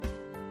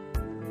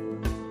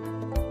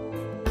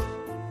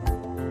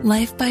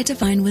Life by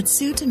Divine with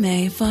Sue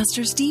Dumais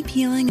fosters deep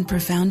healing and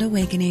profound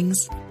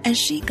awakenings as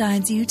she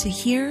guides you to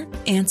hear,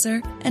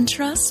 answer, and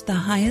trust the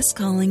highest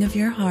calling of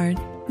your heart.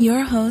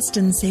 Your host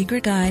and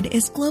sacred guide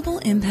is global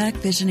impact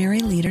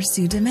visionary leader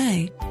Sue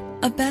Dumais,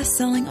 a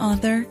best-selling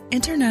author,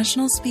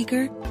 international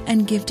speaker,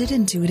 and gifted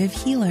intuitive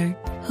healer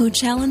who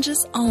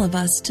challenges all of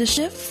us to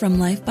shift from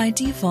life by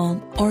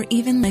default or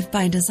even life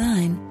by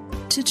design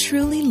to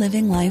truly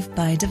living life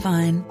by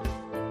divine.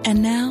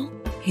 And now,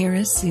 here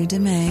is Sue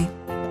Dumais.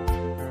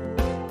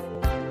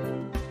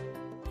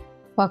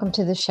 Welcome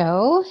to the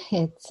show.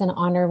 It's an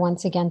honor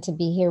once again to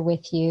be here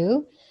with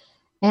you.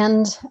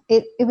 And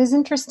it was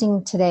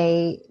interesting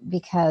today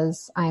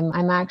because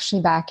I'm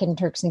actually back in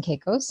Turks and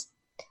Caicos,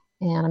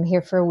 and I'm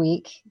here for a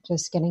week,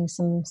 just getting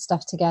some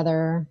stuff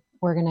together,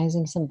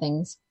 organizing some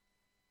things.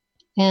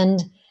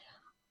 And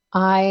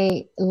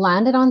I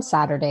landed on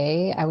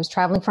Saturday. I was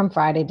traveling from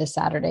Friday to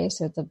Saturday,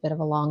 so it's a bit of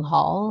a long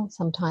haul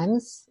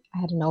sometimes. I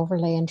had an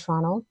overlay in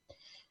Toronto.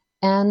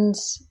 And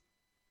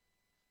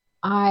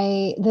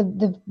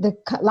the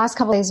last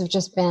couple of days have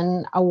just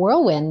been a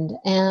whirlwind,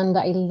 and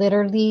I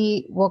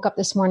literally woke up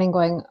this morning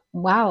going,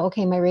 wow,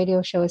 okay, my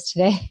radio show is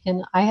today,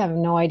 and I have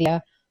no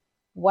idea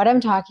what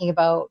I'm talking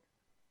about,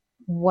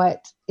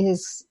 what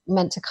is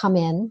meant to come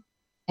in.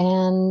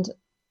 And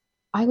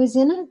I was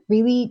in a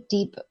really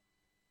deep,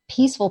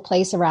 peaceful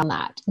place around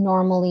that.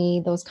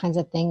 Normally, those kinds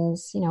of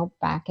things,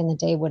 back in the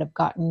day would have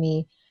gotten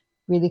me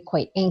really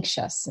quite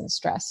anxious and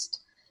stressed.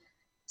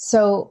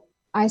 So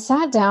I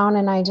sat down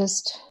and I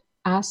just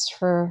asked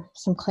for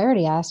some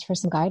clarity, asked for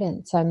some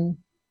guidance. And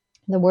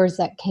the words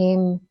that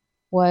came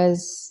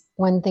was,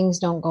 when things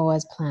don't go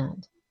as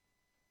planned.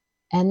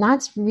 And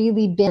that's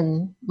really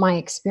been my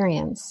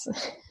experience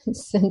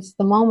since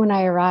the moment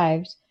I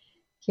arrived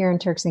here in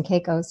Turks and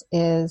Caicos,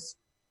 is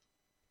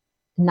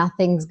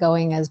nothing's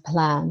going as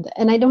planned.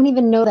 And I don't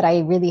even know that I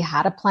really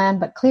had a plan,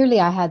 but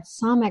clearly I had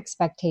some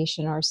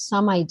expectation or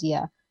some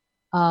idea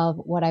of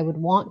what I would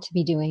want to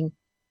be doing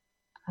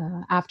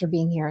after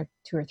being here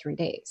 2 or 3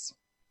 days.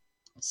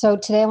 So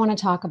today I want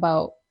to talk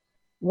about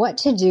what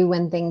to do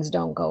when things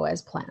don't go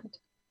as planned.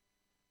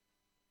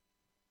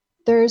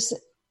 There's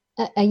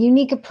a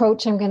unique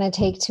approach I'm going to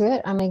take to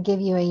it. I'm going to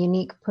give you a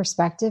unique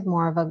perspective,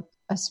 more of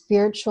a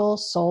spiritual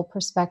soul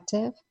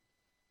perspective.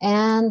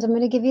 And I'm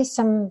going to give you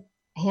some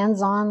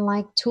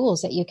hands-on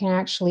tools that you can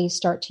actually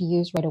start to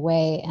use right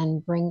away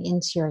and bring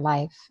into your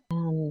life,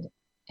 and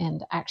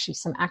actually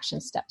some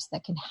action steps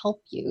that can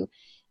help you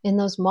in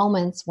those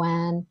moments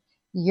when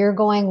you're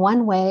going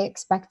one way,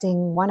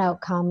 expecting one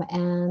outcome,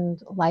 and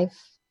life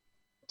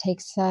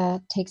takes a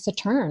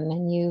turn,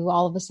 and you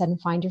all of a sudden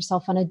find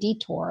yourself on a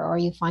detour, or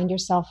you find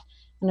yourself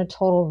in a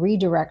total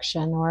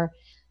redirection, or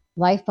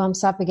life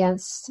bumps up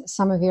against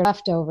some of your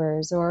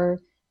leftovers, or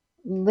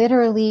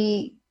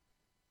literally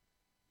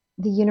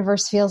the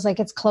universe feels like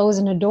it's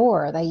closing a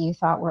door that you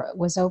thought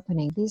was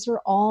opening. These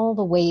are all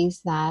the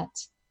ways that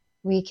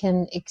we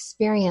can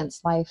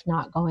experience life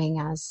not going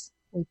as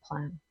we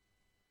plan.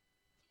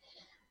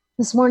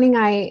 This morning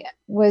I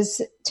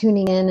was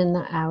tuning in and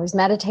I was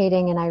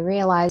meditating, and I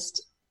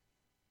realized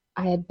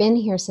I had been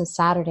here since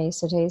Saturday.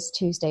 So today's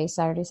Tuesday,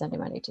 Saturday, Sunday,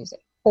 Monday, Tuesday,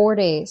 4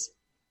 days.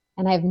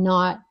 And I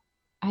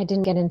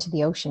didn't get into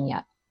the ocean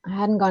yet. I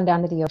hadn't gone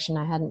down to the ocean.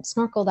 I hadn't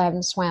snorkeled. I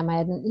hadn't swam. I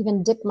hadn't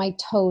even dipped my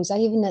toes. I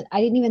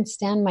didn't even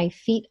stand my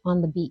feet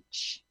on the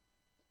beach.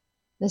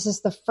 This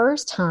is the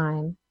first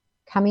time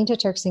coming to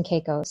Turks and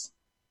Caicos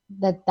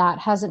that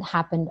hasn't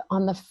happened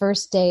on the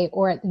first day,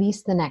 or at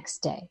least the next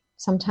day.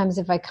 Sometimes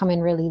if I come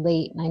in really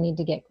late and I need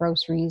to get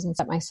groceries and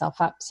set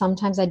myself up,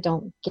 sometimes I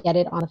don't get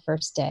it on the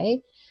first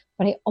day,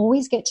 but I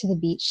always get to the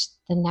beach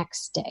the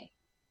next day.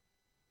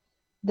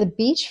 The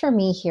beach for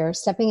me here,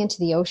 stepping into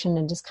the ocean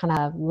and just kind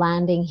of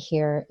landing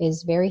here,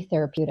 is very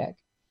therapeutic.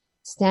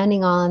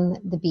 Standing on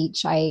the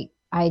beach, I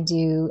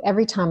do,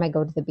 every time I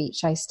go to the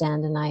beach, I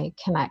stand and I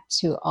connect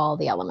to all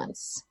the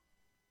elements.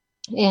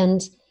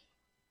 And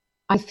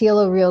I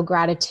feel a real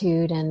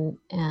gratitude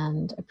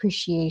and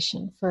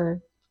appreciation for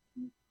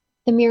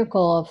the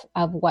miracle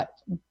of what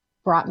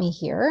brought me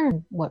here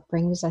and what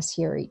brings us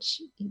here each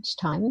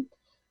time.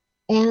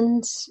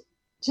 And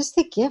just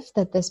the gift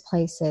that this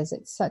place is.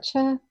 It's such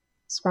a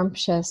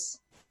scrumptious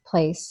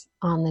place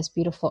on this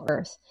beautiful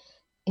earth.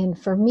 And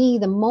for me,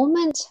 the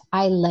moment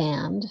I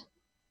land,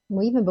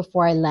 well, even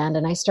before I land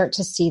and I start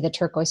to see the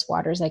turquoise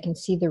waters, I can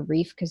see the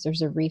reef, because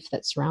there's a reef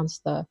that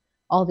surrounds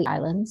all the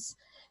islands.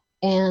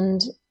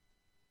 And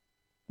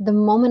the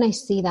moment I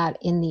see that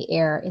in the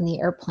air, in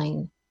the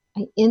airplane,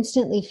 I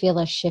instantly feel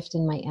a shift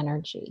in my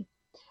energy.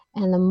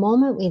 And the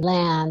moment we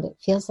land, it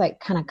feels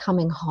like kind of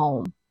coming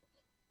home.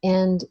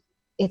 And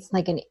it's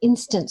like an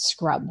instant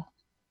scrub.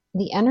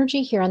 The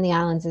energy here on the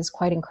islands is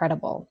quite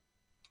incredible.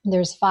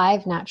 There's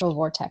 5 natural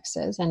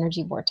vortexes,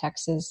 energy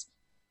vortexes,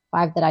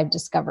 5 that I've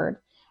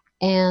discovered.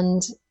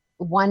 And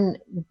one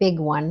big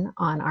one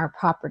on our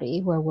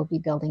property where we'll be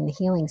building the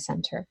healing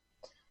center.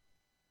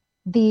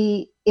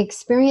 The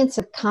experience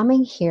of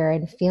coming here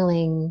and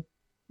feeling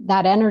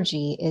that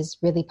energy is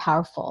really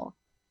powerful.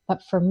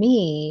 But for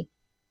me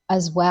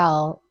as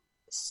well,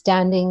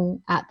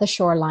 standing at the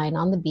shoreline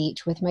on the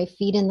beach with my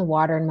feet in the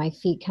water and my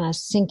feet kind of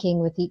sinking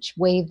with each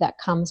wave that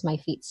comes, my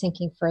feet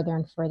sinking further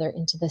and further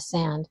into the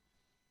sand,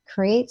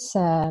 creates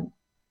a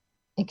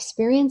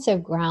experience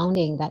of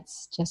grounding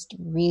that's just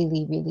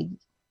really, really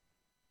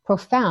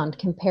profound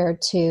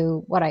compared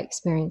to what I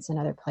experience in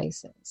other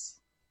places.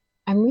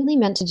 I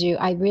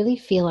really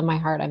feel in my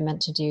heart I'm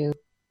meant to do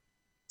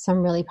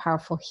some really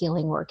powerful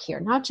healing work here,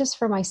 not just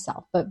for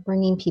myself, but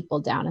bringing people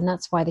down. And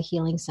that's why the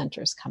Healing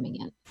Center is coming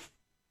in.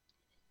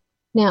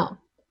 Now,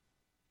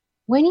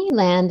 when you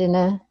land in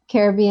a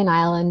Caribbean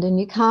island and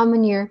you come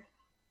and you're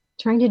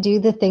trying to do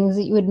the things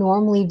that you would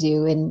normally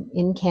do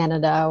in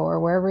Canada or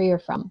wherever you're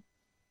from,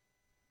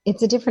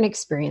 it's a different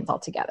experience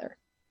altogether.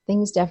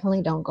 Things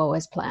definitely don't go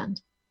as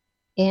planned.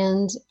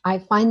 And I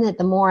find that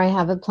the more I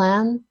have a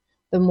plan,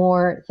 the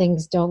more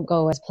things don't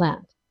go as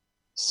planned.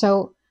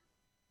 So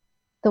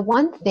the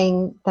one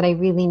thing that I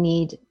really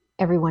need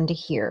everyone to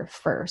hear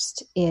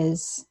first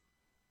is,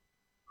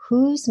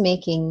 who's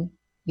making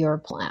your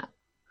plan?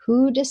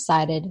 Who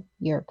decided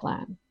your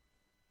plan?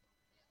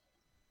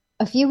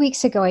 A few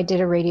weeks ago, I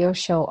did a radio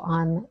show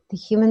on the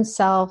human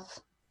self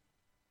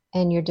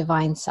and your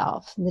divine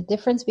self, the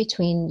difference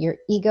between your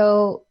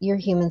ego, your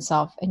human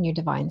self, and your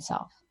divine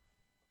self.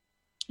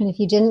 And if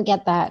you didn't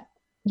get that,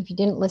 if you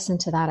didn't listen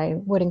to that, I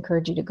would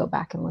encourage you to go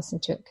back and listen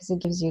to it, because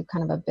it gives you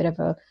kind of a bit of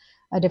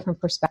a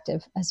different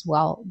perspective as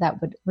well that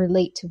would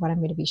relate to what I'm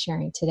going to be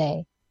sharing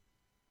today.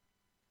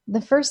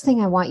 The first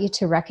thing I want you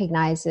to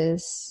recognize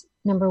is,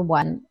 number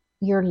one,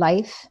 your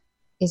life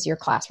is your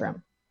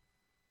classroom.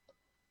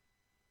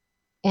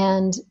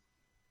 And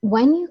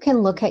when you can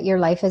look at your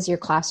life as your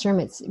classroom,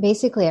 it's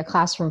basically a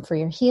classroom for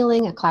your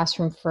healing, a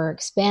classroom for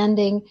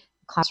expanding,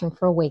 a classroom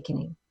for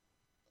awakening.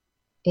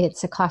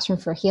 It's a classroom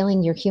for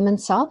healing your human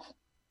self.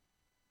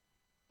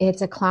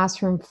 It's a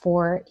classroom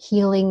for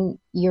healing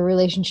your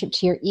relationship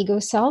to your ego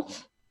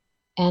self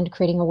and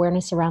creating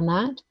awareness around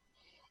that.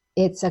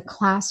 It's a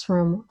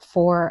classroom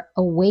for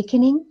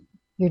awakening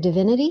your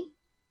divinity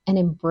and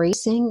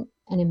embracing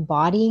and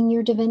embodying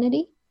your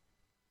divinity.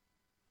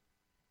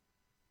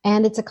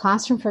 And it's a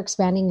classroom for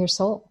expanding your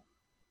soul.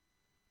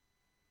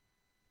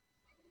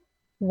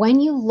 When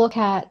you look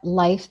at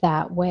life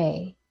that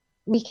way,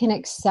 we can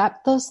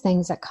accept those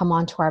things that come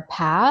onto our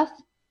path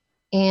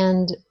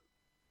and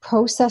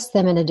process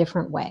them in a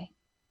different way.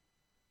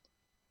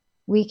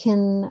 We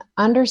can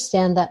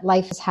understand that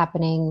life is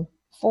happening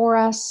for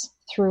us,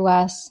 through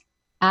us,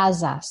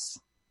 as us,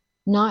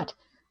 not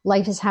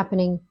life is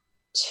happening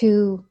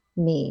to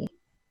me.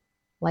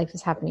 Life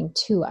is happening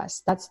to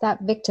us. That's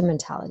that victim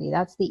mentality.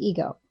 That's the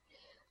ego.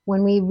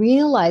 When we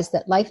realize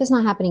that life is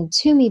not happening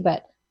to me,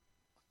 but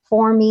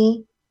for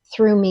me,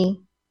 through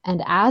me,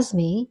 and as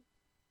me,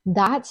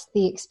 that's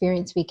the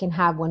experience we can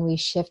have when we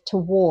shift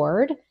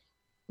toward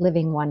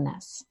living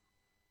oneness.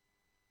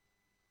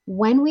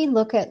 When we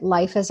look at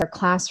life as our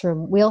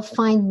classroom, we'll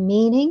find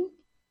meaning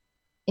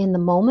in the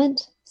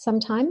moment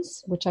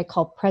sometimes, which I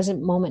call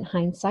present moment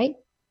hindsight.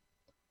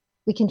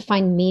 We can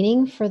find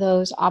meaning for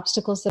those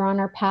obstacles that are on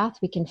our path.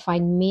 We can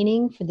find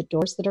meaning for the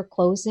doors that are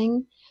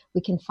closing.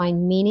 We can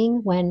find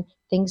meaning when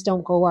things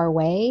don't go our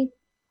way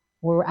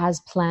or as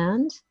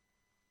planned.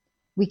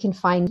 We can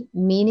find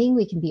meaning.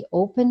 We can be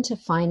open to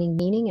finding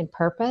meaning and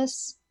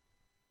purpose.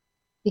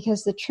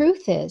 Because the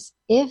truth is,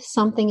 if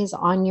something is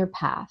on your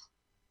path,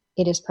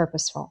 it is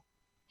purposeful.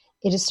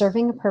 It is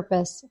serving a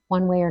purpose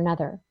one way or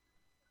another.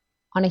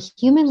 On a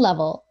human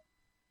level,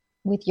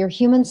 with your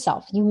human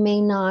self, you may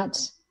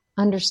not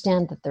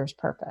understand that there's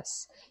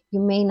purpose. You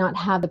may not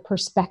have the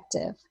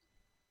perspective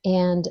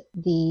and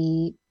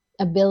the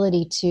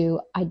ability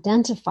to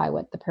identify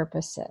what the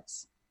purpose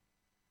is.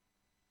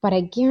 But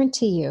I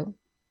guarantee you,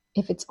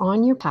 if it's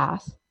on your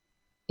path,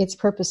 it's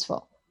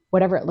purposeful,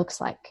 whatever it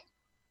looks like.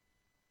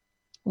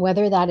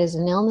 Whether that is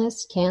an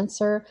illness,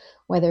 cancer,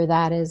 whether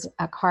that is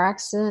a car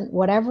accident,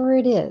 whatever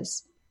it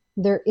is,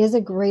 there is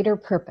a greater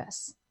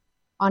purpose.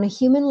 On a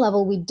human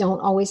level, we don't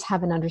always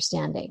have an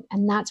understanding.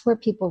 And that's where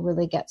people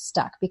really get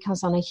stuck,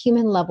 because on a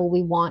human level,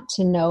 we want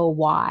to know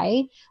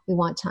why. We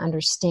want to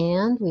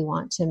understand. We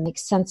want to make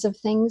sense of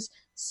things.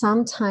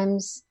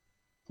 Sometimes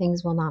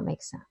things will not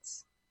make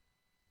sense.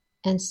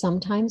 And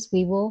sometimes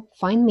we will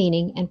find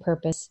meaning and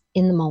purpose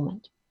in the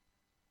moment.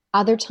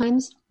 Other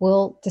times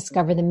we'll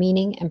discover the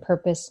meaning and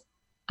purpose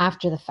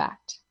after the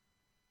fact.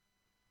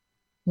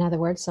 In other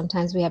words,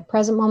 sometimes we have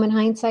present moment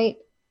hindsight,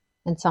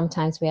 and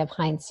sometimes we have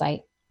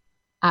hindsight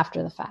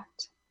after the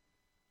fact.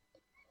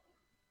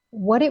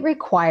 What it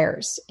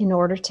requires in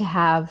order to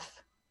have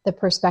the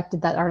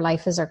perspective that our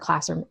life is our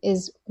classroom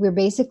is we're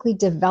basically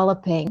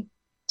developing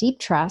deep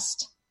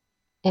trust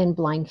and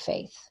blind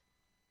faith.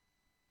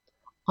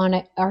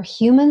 On our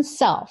human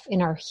self,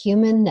 in our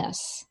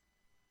humanness,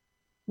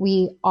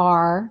 we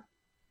are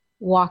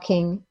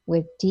walking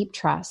with deep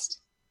trust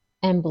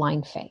and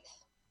blind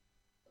faith.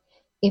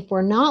 If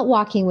we're not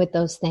walking with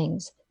those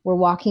things, we're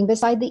walking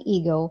beside the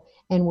ego,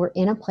 and we're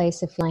in a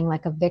place of feeling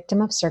like a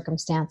victim of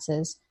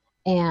circumstances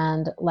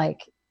and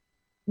like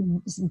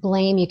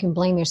blame. You can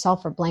blame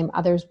yourself or blame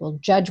others. We'll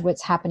judge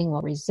what's happening.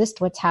 We'll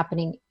resist what's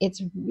happening.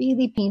 It's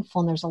really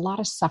painful and there's a lot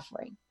of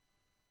suffering.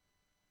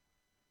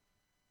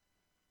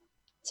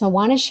 So I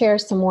want to share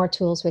some more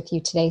tools with you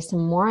today,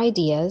 some more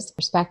ideas,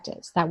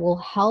 perspectives that will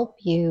help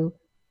you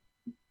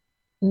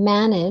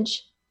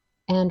manage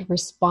and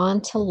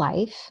respond to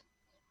life.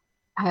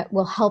 It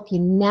will help you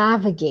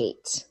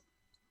navigate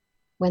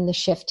when the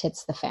shift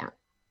hits the fan.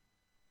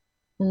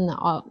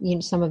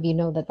 And some of you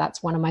know that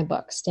that's one of my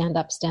books, Stand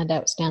Up, Stand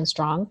Out, Stand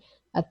Strong,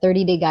 a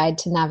 30-day guide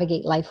to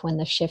navigate life when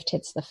the shift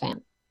hits the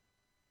fan.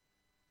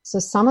 So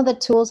some of the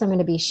tools I'm going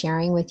to be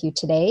sharing with you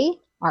today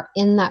are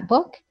in that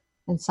book,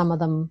 and some of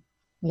them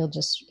you'll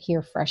just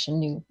hear fresh and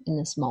new in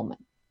this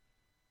moment.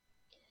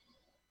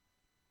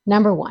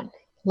 Number 1,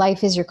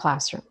 life is your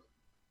classroom.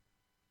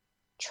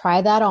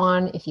 Try that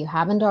on if you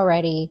haven't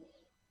already.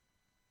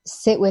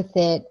 Sit with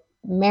it,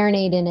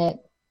 marinate in it,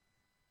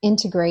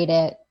 integrate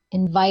it,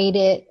 invite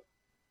it,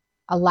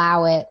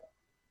 allow it,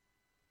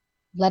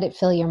 let it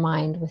fill your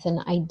mind with an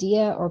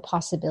idea or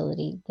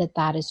possibility that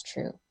that is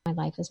true. My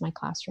life is my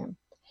classroom.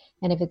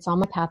 And if it's on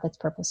my path, it's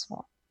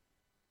purposeful.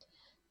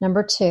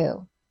 Number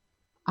 2,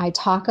 I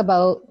talk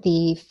about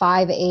the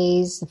 5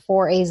 A's, the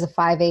 4 A's, the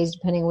 5 A's,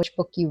 depending on which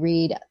book you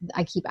read.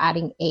 I keep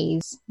adding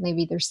A's.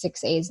 Maybe there's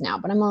 6 A's now,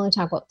 but I'm only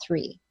talking about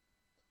 3.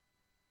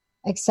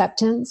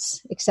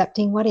 Acceptance,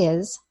 accepting what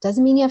is.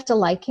 Doesn't mean you have to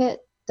like it.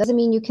 Doesn't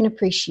mean you can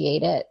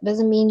appreciate it.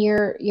 Doesn't mean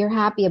you're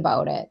happy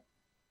about it.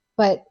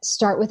 But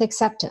start with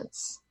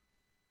acceptance.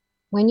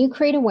 When you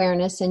create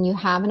awareness and you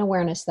have an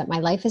awareness that my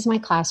life is my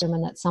classroom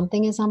and that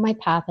something is on my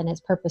path and it's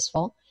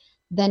purposeful,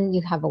 then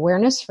you have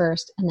awareness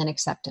first and then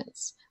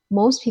acceptance.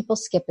 Most people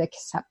skip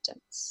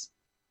acceptance.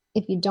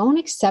 If you don't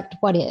accept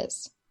what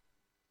is,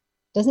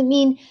 doesn't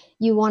mean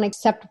you want to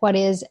accept what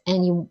is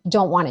and you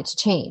don't want it to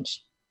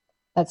change.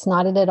 That's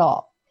not it at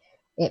all.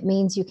 It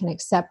means you can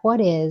accept what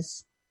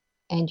is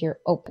and you're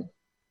open.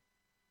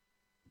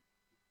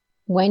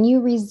 When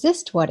you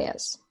resist what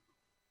is,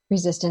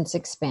 resistance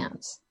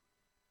expands.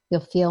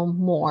 You'll feel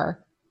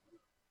more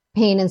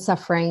pain and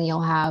suffering.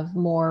 You'll have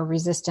more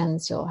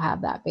resistance. You'll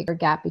have that bigger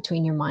gap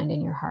between your mind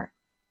and your heart.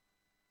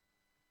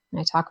 And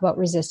I talk about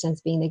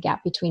resistance being the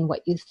gap between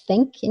what you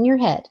think in your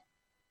head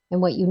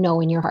and what you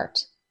know in your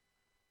heart.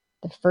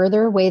 The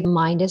further away the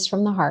mind is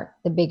from the heart,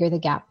 the bigger the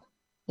gap,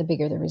 the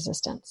bigger the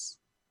resistance.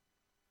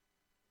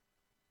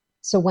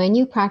 So when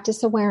you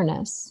practice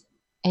awareness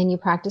and you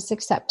practice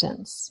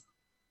acceptance,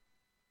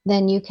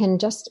 then you can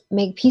just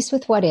make peace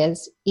with what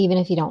is, even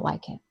if you don't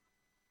like it.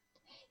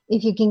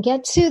 If you can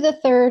get to the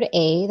 3rd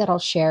A that I'll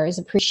share is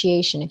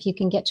appreciation. If you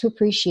can get to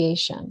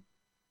appreciation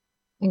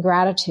and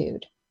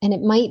gratitude, and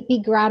it might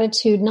be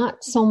gratitude,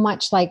 not so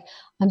much like,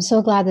 I'm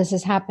so glad this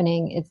is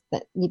happening. It's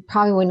that you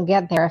probably wouldn't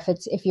get there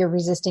if you're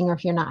resisting or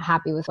if you're not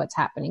happy with what's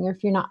happening or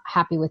if you're not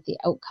happy with the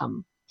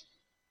outcome.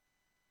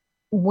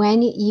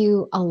 When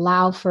you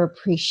allow for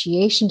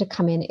appreciation to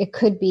come in, it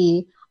could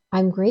be,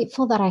 I'm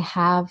grateful that I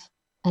have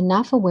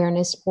enough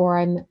awareness or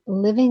I'm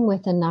living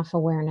with enough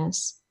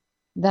awareness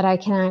that I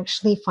can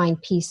actually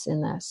find peace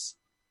in this.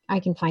 I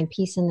can find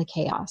peace in the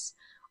chaos.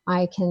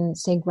 I can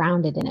stay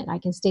grounded in it. I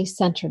can stay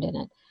centered in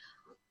it.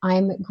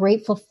 I'm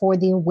grateful for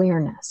the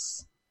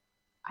awareness.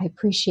 I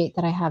appreciate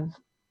that I have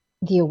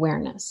the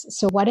awareness.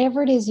 So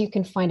whatever it is you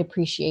can find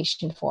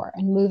appreciation for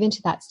and move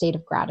into that state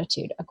of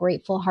gratitude. A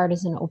grateful heart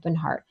is an open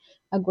heart.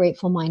 A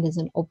grateful mind is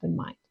an open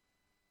mind.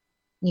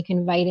 You can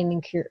invite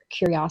in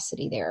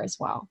curiosity there as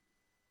well.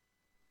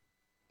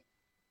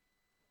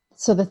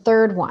 So the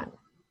 3rd one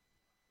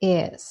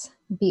is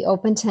be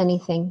open to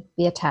anything,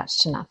 be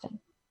attached to nothing.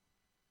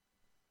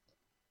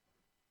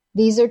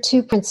 These are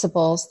 2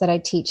 principles that I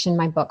teach in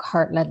my book,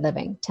 Heart-Led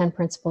Living, 10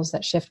 principles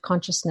that shift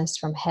consciousness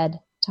from head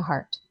to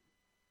heart.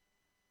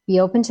 Be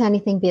open to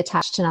anything, be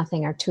attached to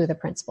nothing are 2 of the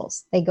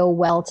principles. They go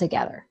well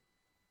together.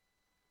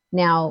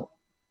 Now,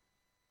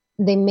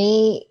 they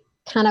may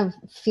kind of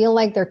feel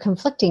like they're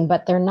conflicting,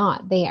 but they're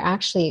not.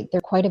 They're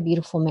quite a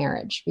beautiful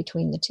marriage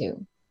between the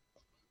 2.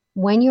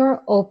 When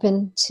you're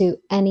open to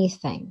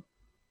anything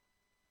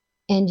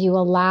and you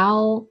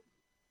allow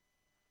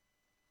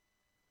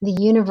the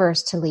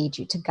universe to lead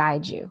you, to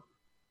guide you,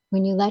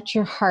 when you let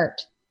your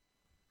heart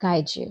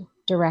guide you,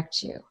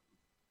 direct you,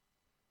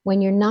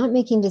 when you're not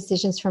making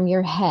decisions from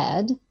your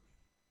head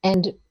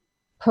and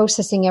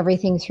processing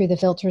everything through the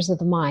filters of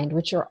the mind,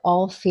 which are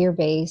all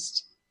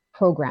fear-based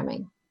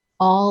programming,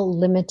 all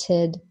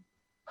limited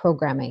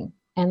programming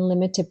and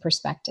limited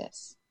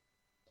perspectives.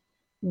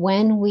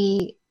 When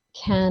we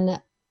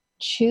can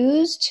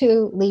choose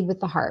to lead with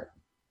the heart,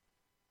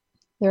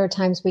 there are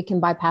times we can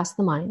bypass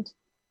the mind,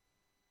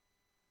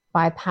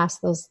 bypass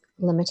those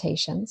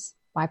limitations,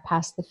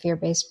 bypass the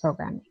fear-based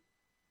programming.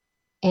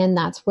 And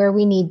that's where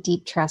we need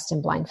deep trust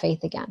and blind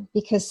faith again,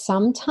 because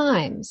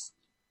sometimes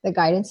the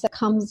guidance that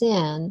comes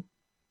in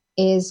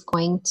is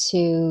going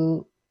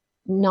to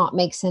not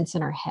make sense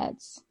in our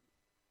heads.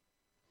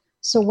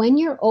 So when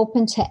you're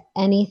open to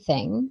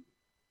anything,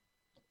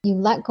 you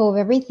let go of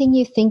everything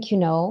you think you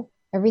know,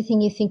 everything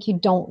you think you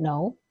don't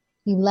know.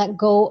 You let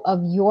go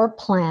of your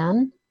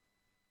plan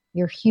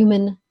your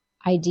human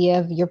idea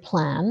of your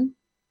plan,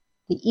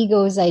 the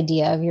ego's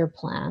idea of your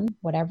plan,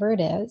 whatever it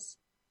is,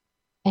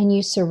 and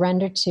you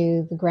surrender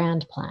to the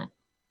grand plan.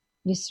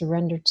 You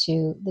surrender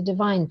to the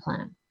divine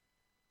plan.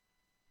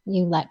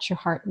 You let your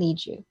heart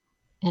lead you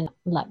and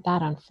let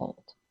that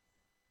unfold.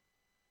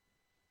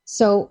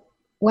 So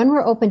when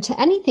we're open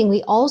to anything,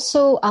 we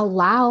also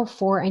allow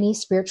for any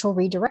spiritual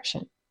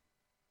redirection.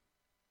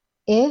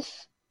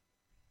 If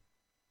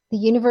the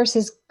universe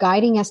is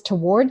guiding us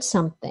towards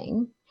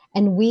something,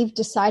 and we've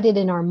decided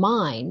in our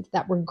mind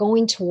that we're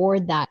going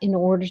toward that in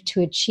order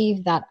to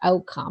achieve that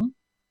outcome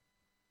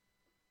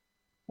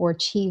or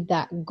achieve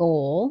that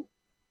goal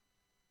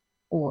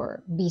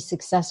or be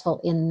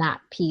successful in that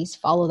piece,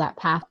 follow that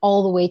path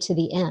all the way to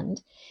the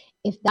end.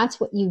 If that's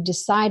what you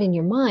decide in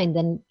your mind,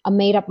 then a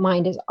made-up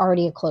mind is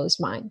already a closed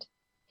mind.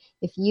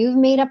 If you've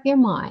made up your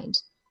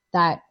mind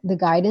that the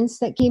guidance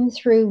that came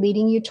through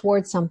leading you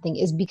towards something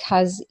is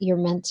because you're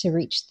meant to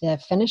reach the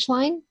finish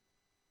line,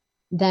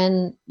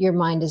 then your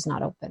mind is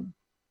not open.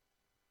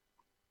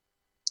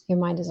 Your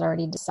mind has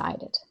already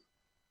decided.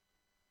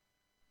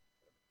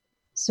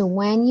 So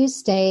when you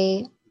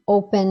stay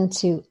open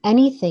to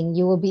anything,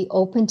 you will be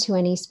open to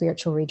any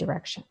spiritual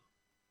redirection.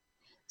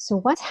 So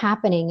what's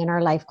happening in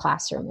our life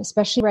classroom,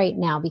 especially right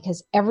now,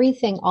 because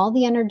everything, all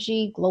the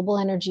energy, global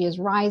energy is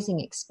rising,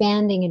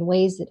 expanding in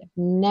ways that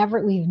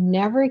we've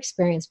never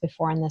experienced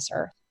before on this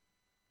earth,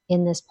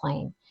 in this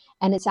plane.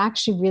 And it's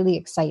actually really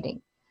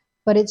exciting.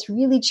 But it's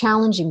really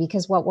challenging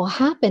because what will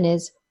happen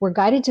is we're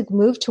guided to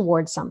move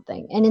towards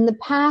something. And in the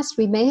past,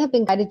 we may have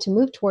been guided to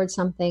move towards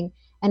something,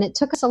 and it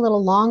took us a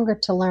little longer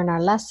to learn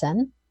our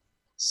lesson.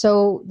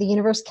 So the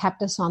universe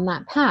kept us on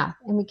that path,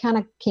 and we kind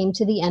of came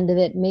to the end of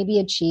it, maybe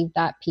achieved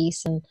that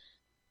piece and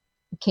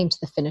came to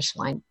the finish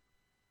line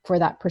for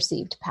that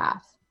perceived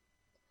path.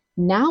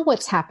 Now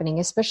what's happening,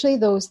 especially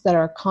those that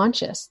are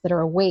conscious, that are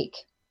awake,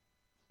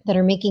 that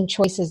are making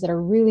choices, that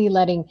are really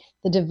letting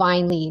the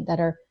divine lead, that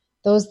are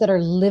those that are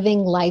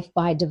living life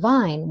by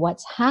divine,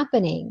 what's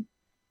happening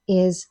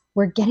is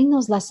we're getting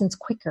those lessons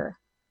quicker.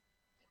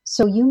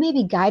 So you may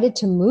be guided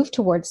to move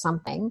towards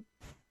something,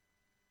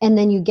 and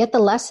then you get the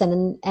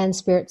lesson and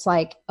Spirit's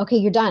like, okay,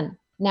 you're done.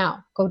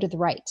 Now go to the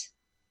right.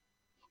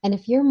 And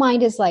if your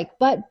mind is like,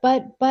 but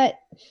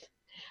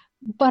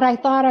I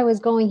thought I was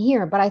going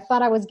here, but I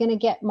thought I was going to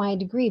get my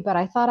degree, but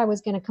I thought I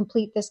was going to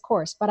complete this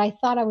course, but I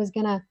thought I was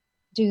going to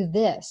do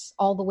this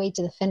all the way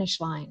to the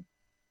finish line.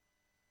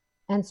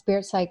 And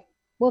Spirit's like,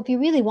 well, if you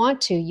really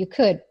want to, you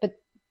could, but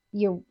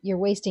you're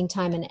wasting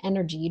time and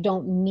energy. You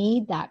don't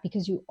need that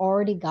because you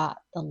already got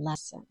the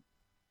lesson.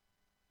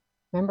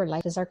 Remember,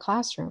 life is our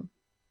classroom.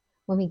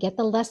 When we get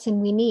the lesson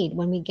we need,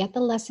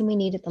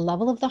 at the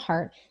level of the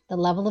heart, the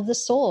level of the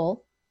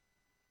soul,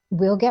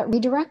 we'll get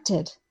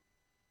redirected.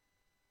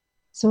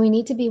 So we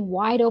need to be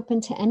wide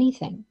open to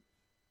anything.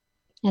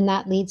 And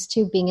that leads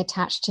to being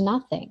attached to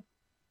nothing.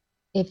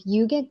 If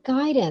you get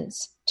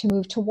guidance to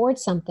move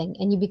towards something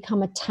and you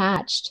become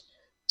attached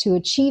to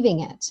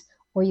achieving it,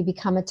 or you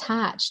become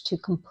attached to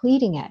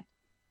completing it,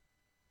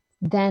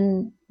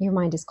 then your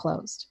mind is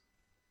closed.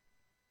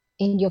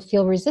 And you'll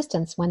feel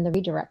resistance when the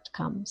redirect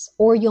comes,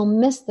 or you'll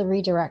miss the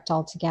redirect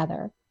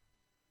altogether.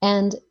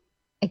 And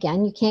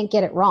again, you can't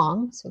get it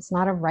wrong, so it's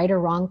not a right or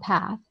wrong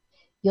path.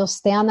 You'll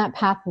stay on that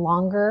path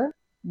longer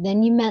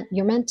than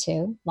you're meant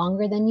to,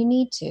 longer than you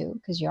need to,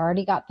 because you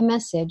already got the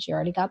message, you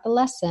already got the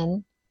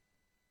lesson.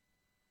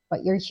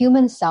 But your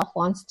human self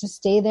wants to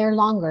stay there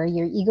longer.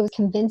 Your ego is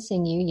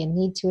convincing you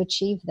need to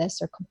achieve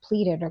this or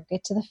complete it or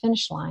get to the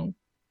finish line.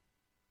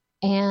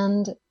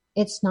 And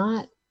it's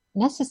not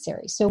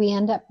necessary. So we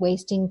end up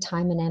wasting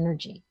time and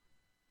energy.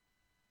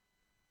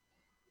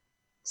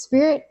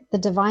 Spirit, the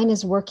divine,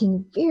 is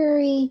working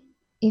very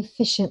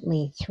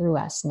efficiently through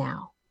us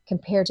now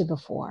compared to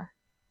before.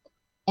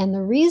 And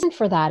the reason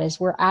for that is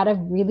we're at a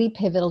really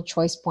pivotal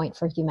choice point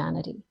for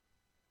humanity.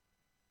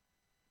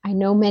 I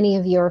know many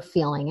of you are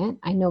feeling it.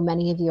 I know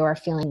many of you are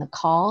feeling the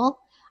call.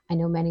 I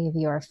know many of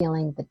you are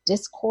feeling the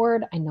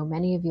discord. I know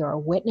many of you are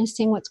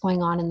witnessing what's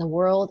going on in the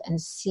world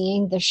and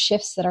seeing the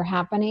shifts that are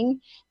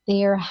happening.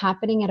 They are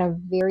happening at a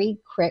very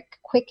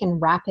quick and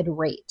rapid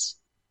rate.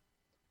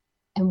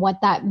 And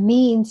what that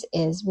means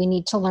is we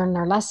need to learn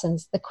our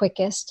lessons the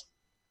quickest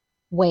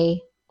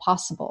way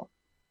possible.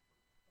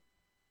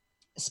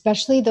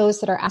 Especially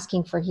those that are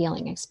asking for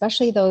healing,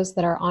 especially those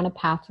that are on a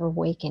path of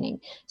awakening,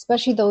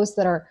 especially those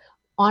that are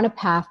on a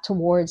path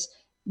towards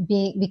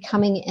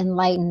becoming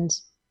enlightened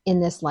in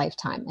this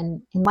lifetime.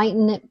 And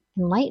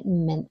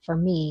enlightenment for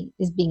me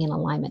is being in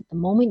alignment. The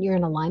moment you're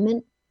in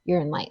alignment,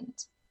 you're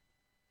enlightened.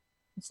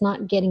 It's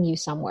not getting you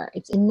somewhere.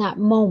 It's in that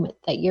moment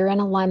that you're in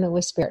alignment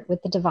with Spirit,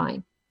 with the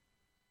divine.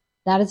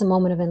 That is a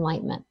moment of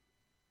enlightenment.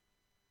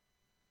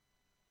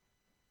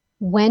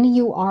 When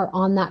you are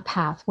on that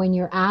path, when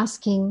you're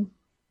asking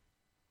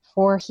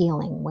for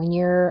healing, when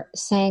you're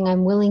saying,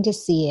 I'm willing to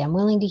see, I'm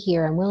willing to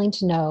hear, I'm willing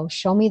to know,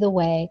 show me the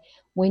way,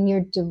 when you're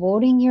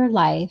devoting your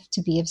life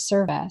to be of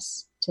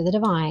service to the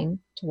divine,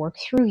 to work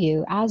through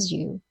you as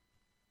you,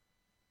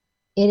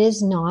 it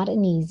is not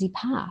an easy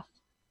path.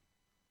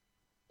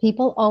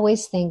 People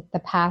always think the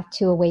path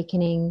to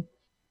awakening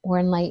or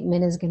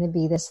enlightenment is going to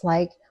be this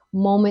like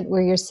moment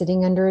where you're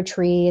sitting under a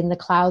tree and the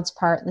clouds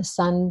part and the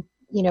sun,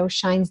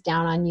 shines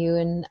down on you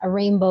and a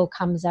rainbow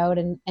comes out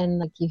and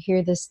like you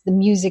hear the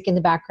music in the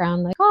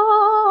background, like,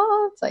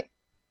 oh, it's like,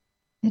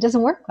 it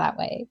doesn't work that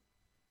way.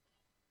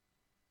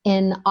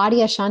 In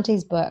Adi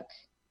Ashanti's book,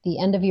 The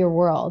End of Your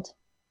World,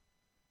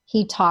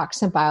 he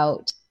talks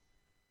about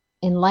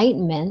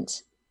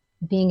enlightenment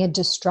being a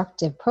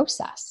destructive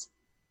process.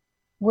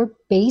 We're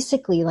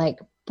basically like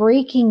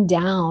breaking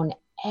down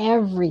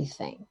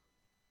everything,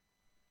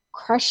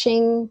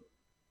 crushing,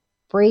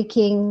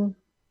 breaking,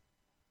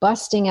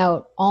 busting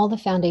out all the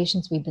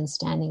foundations we've been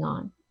standing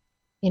on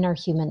in our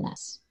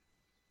humanness.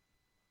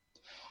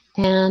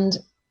 And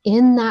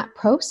in that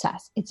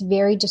process, it's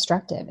very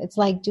destructive. It's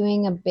like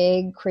doing a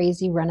big,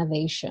 crazy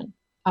renovation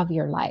of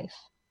your life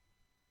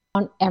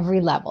on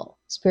every level,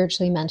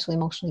 spiritually, mentally,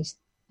 emotionally,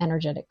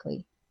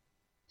 energetically,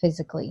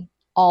 physically,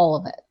 all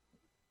of it.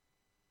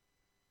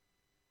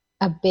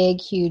 A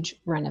big, huge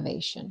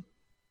renovation.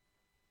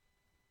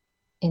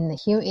 In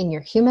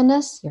your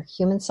humanness, your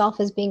human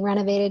self is being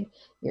renovated,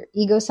 your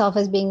ego self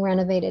is being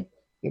renovated,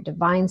 your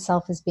divine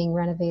self is being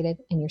renovated,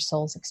 and your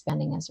soul's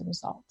expanding as a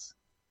result.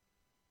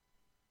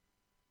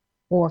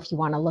 Or if you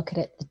want to look at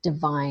it, the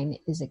divine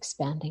is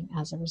expanding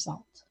as a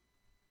result.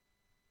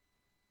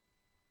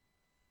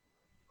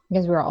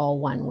 Because we're all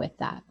one with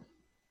that,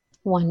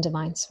 one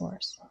divine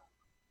source.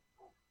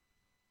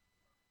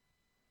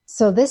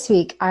 So this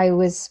week I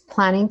was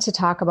planning to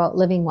talk about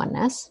living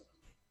oneness.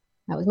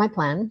 That was my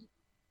plan.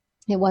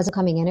 It wasn't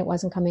coming in, it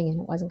wasn't coming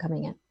in, it wasn't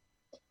coming in.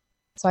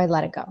 So I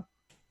let it go.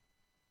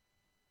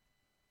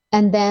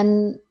 And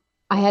then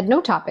I had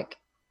no topic.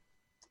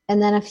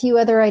 And then a few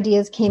other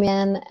ideas came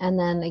in, and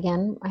then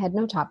again, I had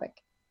no topic.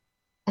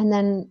 And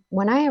then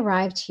when I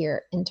arrived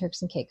here in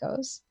Turks and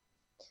Caicos,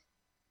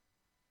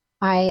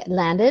 I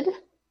landed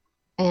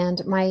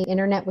and my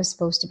internet was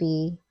supposed to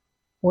be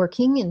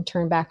working and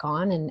turned back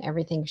on and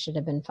everything should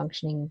have been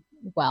functioning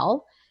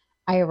well.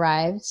 I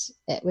arrived,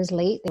 it was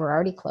late, they were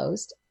already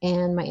closed,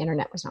 and my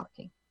internet was not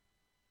working.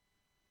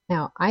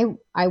 Now,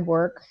 I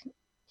work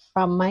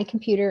from my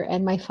computer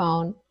and my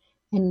phone,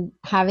 and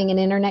having an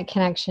internet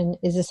connection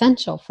is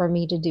essential for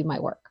me to do my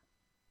work.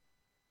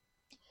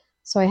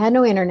 So I had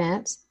no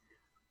internet.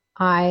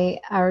 I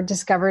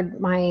discovered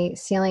my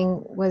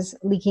ceiling was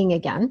leaking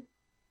again,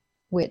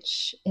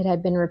 which it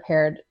had been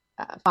repaired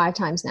 5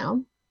 times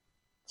now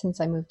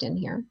since I moved in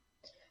here.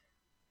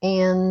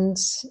 And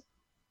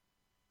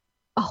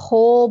a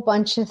whole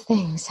bunch of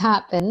things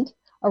happened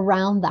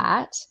around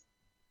that.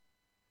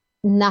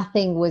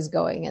 Nothing was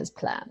going as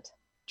planned.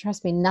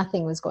 Trust me,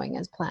 nothing was going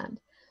as planned.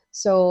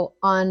 So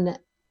on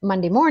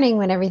Monday morning,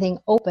 when everything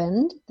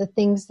opened, the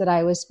things that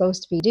I was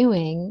supposed to be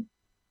doing,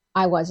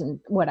 I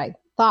wasn't what I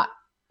thought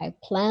I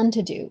planned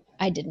to do.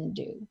 I didn't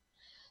do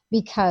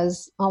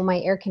because my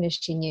air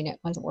conditioning unit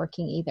wasn't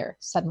working either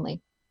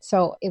suddenly.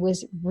 So it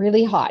was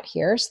really hot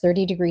here. It's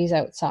 30 degrees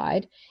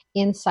outside.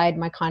 Inside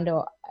my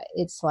condo,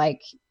 it's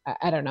like,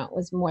 I don't know, it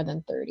was more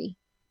than 30. It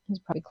was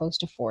probably close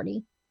to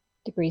 40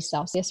 degrees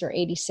Celsius or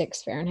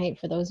 86 Fahrenheit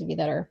for those of you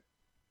that are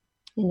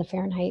in the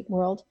Fahrenheit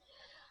world.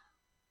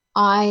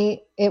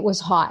 It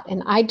was hot,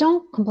 and I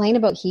don't complain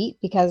about heat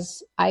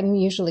because I'm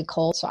usually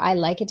cold. So I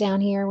like it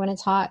down here when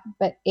it's hot,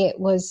 but it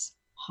was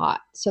hot.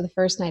 So the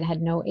first night I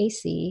had no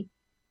AC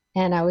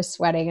and I was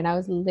sweating and I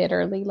was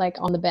literally like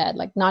on the bed,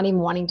 like not even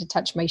wanting to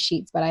touch my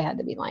sheets, but I had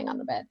to be lying on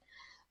the bed.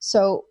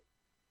 So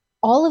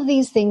all of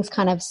these things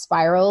kind of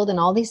spiraled and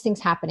all these things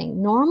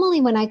happening. Normally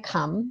when I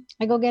come,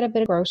 I go get a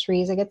bit of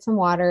groceries, I get some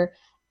water,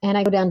 and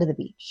I go down to the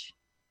beach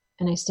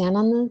and I stand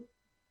on the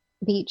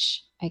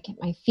beach. I get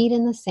my feet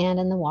in the sand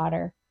and the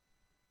water,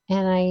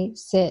 and I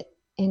sit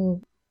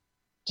and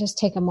just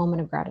take a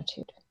moment of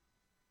gratitude.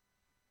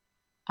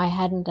 I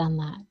hadn't done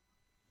that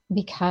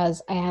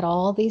because I had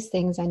all these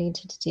things I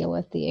needed to deal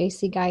with. The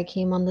AC guy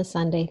came on the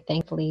Sunday.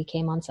 Thankfully, he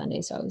came on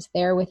Sunday. So I was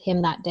there with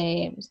him that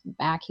day.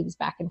 He was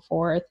back and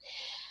forth.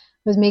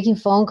 I was making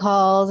phone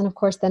calls. And of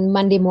course, then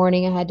Monday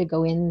morning, I had to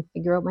go in and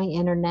figure out my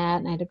internet.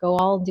 And I had to go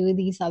all do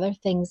these other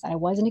things that I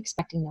wasn't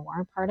expecting that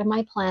weren't part of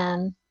my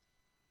plan.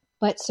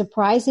 But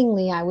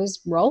surprisingly, I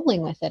was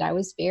rolling with it. I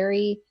was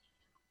very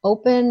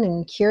open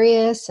and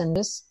curious and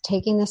just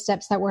taking the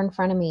steps that were in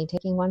front of me,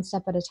 taking one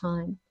step at a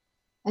time.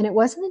 And it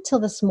wasn't until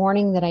this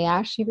morning that I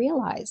actually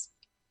realized,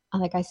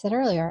 like I said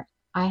earlier,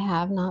 I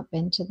have not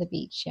been to the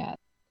beach yet.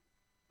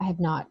 I have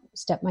not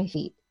stepped my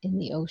feet in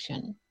the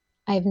ocean.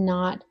 I have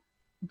not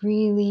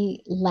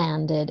really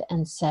landed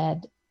and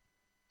said,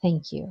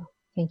 thank you.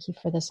 Thank you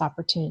for this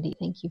opportunity.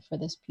 Thank you for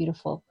this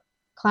beautiful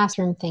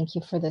classroom. Thank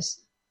you for this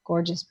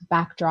gorgeous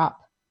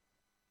backdrop.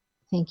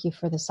 Thank you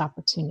for this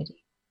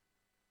opportunity.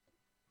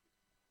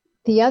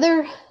 The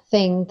other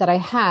thing that I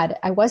had,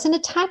 I wasn't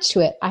attached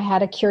to it. I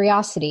had a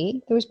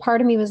curiosity. There was part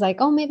of me was like,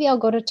 oh, maybe I'll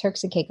go to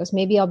Turks and Caicos.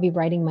 Maybe I'll be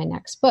writing my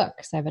next book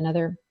because I have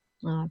another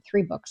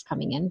 3 books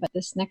coming in, but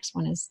this next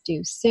one is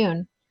due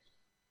soon.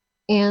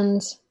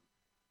 And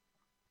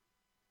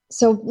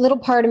so little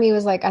part of me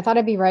was like, I thought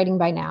I'd be writing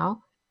by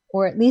now.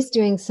 or at least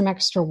doing some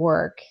extra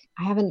work.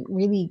 I haven't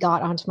really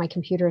got onto my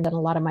computer and done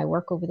a lot of my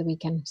work over the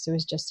weekend because there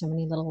was just so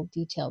many little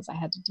details I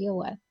had to deal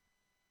with.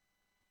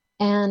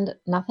 And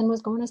nothing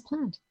was going as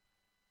planned.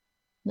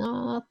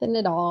 Nothing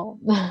at all.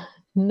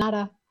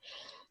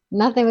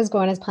 Nothing was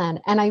going as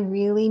planned. And I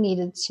really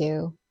needed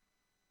to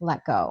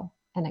let go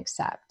and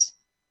accept.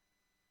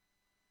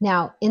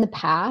 Now, in the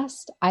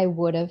past, I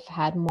would have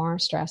had more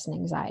stress and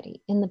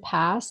anxiety. In the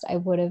past, I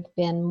would have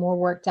been more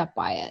worked up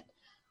by it.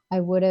 I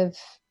would have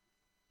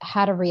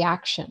had a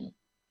reaction,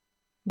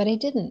 but I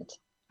didn't.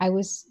 I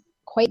was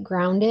quite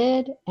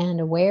grounded and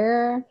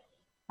aware.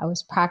 I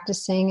was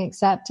practicing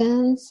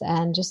acceptance,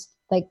 and just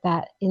like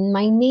that, in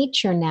my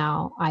nature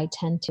now, I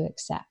tend to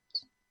accept.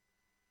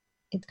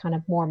 It's kind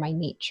of more my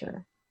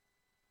nature.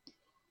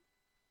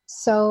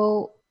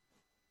 So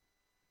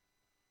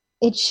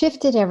it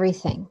shifted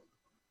everything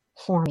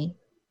for me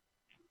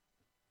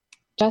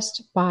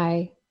just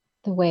by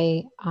the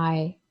way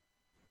I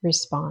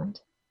respond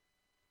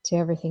to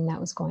everything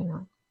that was going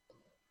on.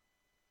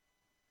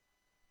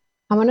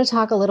 I want to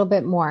talk a little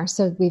bit more.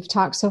 So we've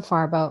talked so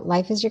far about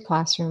life is your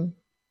classroom.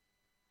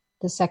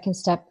 The second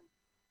step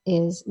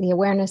is the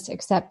awareness,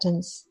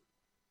 acceptance,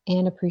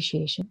 and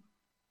appreciation.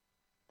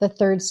 The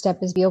third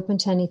step is be open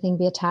to anything,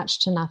 be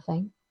attached to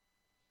nothing.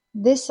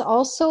 This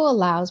also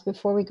allows,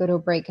 before we go to a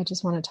break, I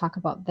just want to talk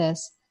about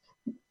this.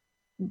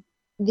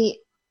 The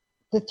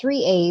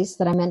 3 A's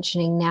that I'm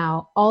mentioning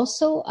now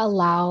also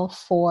allow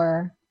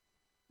for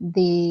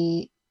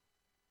the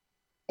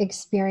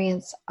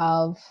experience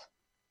of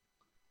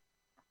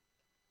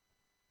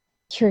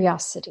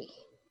curiosity.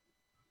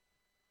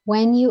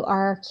 When you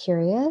are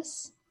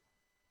curious,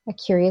 a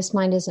curious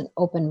mind is an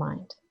open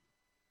mind.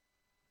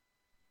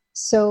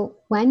 So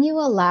when you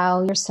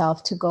allow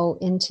yourself to go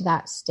into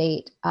that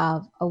state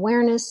of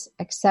awareness,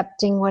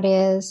 accepting what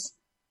is,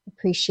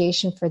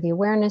 appreciation for the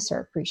awareness or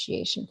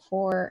appreciation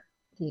for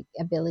the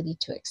ability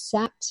to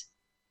accept,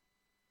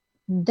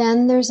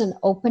 then there's an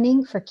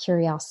opening for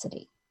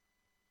curiosity.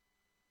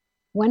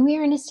 When we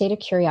are in a state of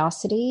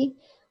curiosity,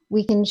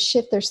 we can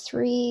shift. There's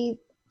three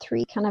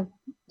kind of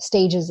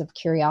stages of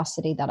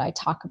curiosity that I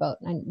talk about.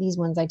 And these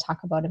ones I talk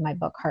about in my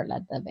book,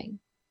 Heart-Led Living.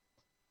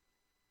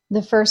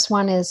 The first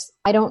one is,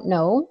 I don't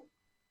know,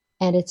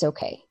 and it's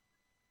okay.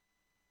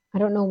 I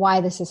don't know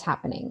why this is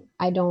happening.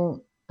 I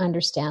don't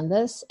understand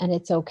this, and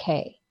it's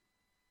okay.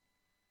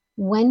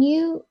 When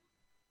you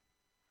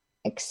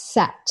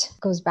accept,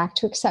 goes back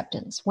to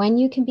acceptance. When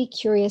you can be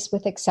curious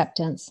with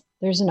acceptance,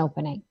 there's an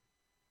opening.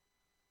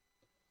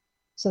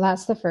 So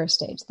that's the first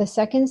stage. The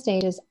second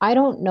stage is, I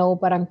don't know,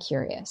 but I'm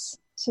curious.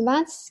 So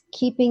that's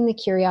keeping the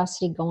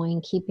curiosity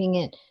going, keeping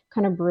it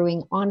kind of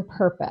brewing on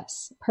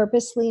purpose,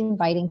 purposely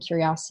inviting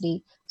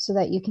curiosity so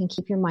that you can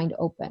keep your mind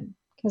open.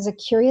 Because a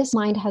curious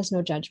mind has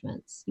no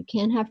judgments. You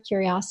can't have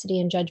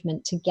curiosity and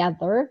judgment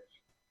together,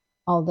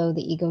 although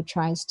the ego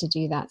tries to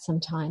do that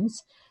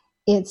sometimes.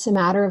 It's a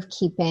matter of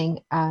keeping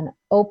an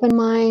open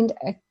mind,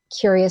 a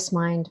curious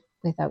mind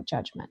without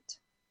judgment.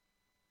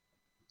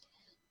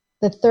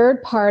 The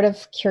third part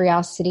of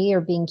curiosity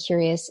or being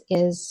curious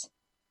is,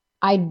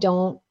 I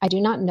do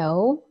not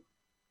know,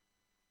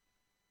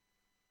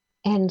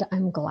 and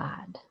I'm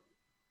glad.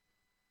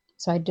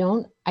 So I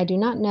do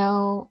not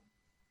know,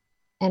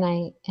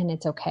 and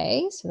it's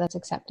okay. So that's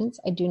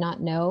acceptance. I do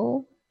not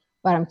know,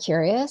 but I'm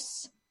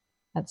curious.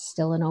 That's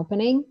still an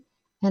opening.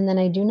 And then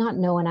I do not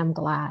know, and I'm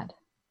glad.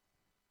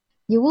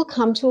 You will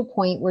come to a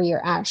point where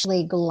you're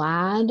actually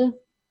glad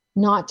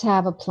not to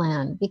have a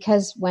plan,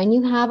 because when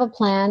you have a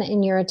plan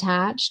and you're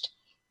attached,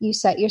 you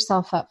set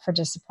yourself up for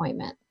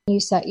disappointment. You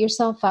set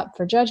yourself up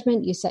for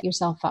judgment. You set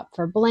yourself up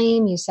for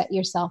blame. You set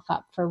yourself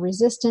up for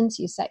resistance.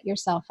 You set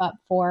yourself up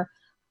for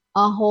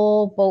a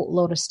whole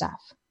boatload of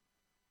stuff.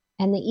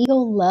 And the ego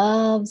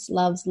loves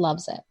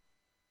it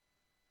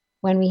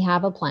when we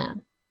have a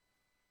plan.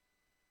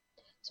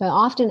 So I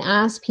often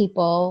ask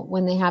people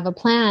when they have a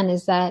plan,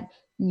 is that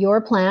your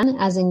plan,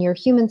 as in your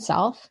human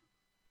self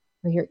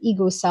or your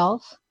ego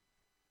self,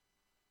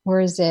 or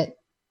is it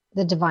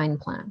the divine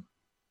plan?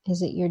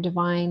 Is it your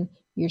divine,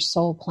 your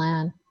soul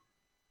plan?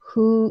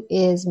 Who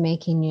is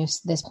making you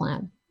this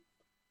plan?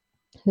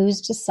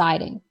 Who's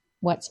deciding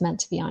what's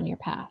meant to be on your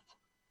path?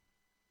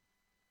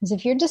 Because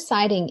if you're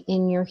deciding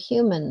in your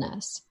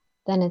humanness,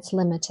 then it's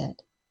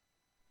limited.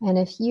 And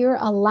if you're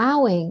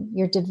allowing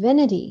your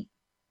divinity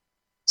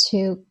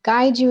to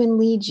guide you and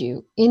lead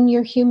you in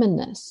your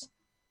humanness,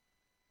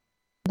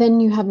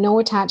 then you have no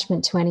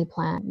attachment to any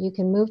plan. You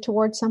can move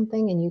towards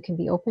something and you can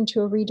be open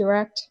to a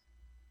redirect,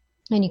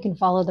 and you can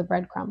follow the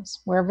breadcrumbs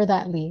wherever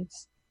that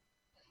leads.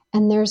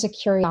 And there's a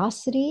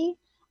curiosity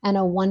and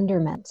a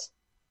wonderment.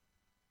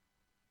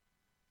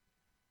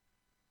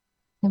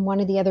 And one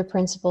of the other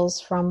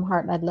principles from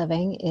Heart-Led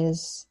Living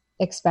is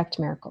expect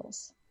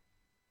miracles.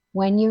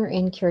 When you're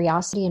in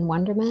curiosity and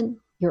wonderment,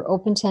 you're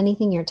open to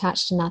anything, you're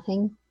attached to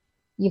nothing,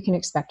 you can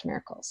expect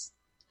miracles.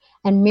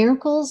 And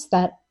miracles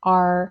that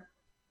are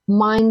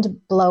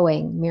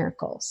mind-blowing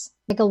miracles.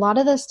 Like a lot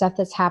of the stuff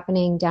that's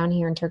happening down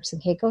here in Turks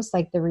and Caicos,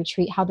 like the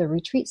retreat, how the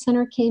retreat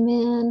center came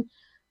in,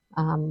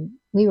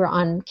 We were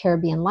on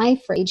Caribbean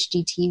Life for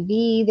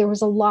HGTV. There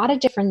was a lot of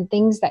different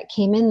things that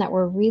came in that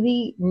were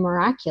really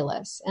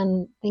miraculous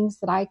and things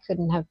that I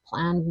couldn't have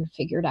planned and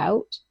figured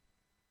out.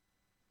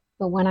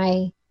 But when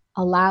I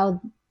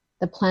allowed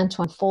the plan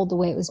to unfold the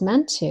way it was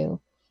meant to,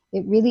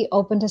 it really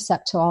opened us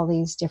up to all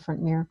these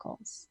different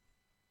miracles.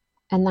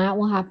 And that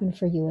will happen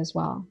for you as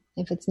well.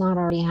 If it's not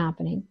already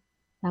happening,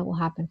 that will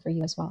happen for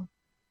you as well.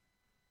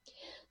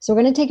 So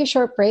we're going to take a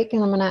short break,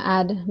 and I'm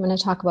going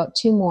to talk about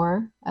 2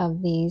 more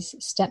of these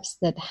steps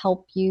that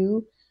help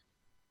you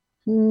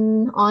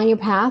on your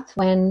path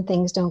when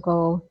things don't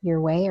go your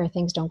way or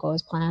things don't go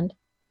as planned.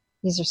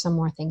 These are some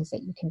more things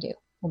that you can do.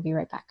 We'll be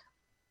right back.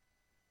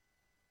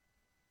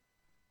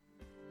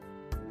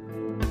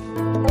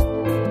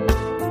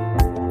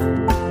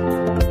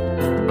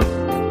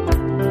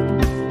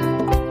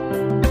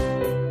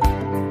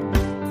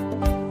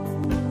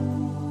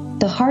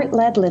 The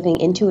Heart-Led Living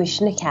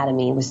Intuition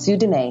Academy with Sue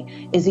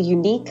Dumais is a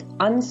unique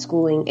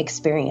unschooling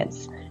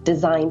experience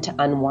designed to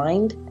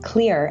unwind,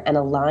 clear, and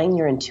align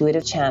your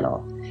intuitive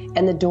channel.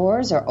 And the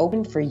doors are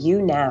open for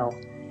you now.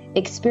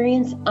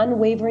 Experience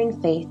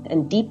unwavering faith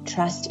and deep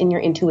trust in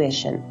your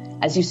intuition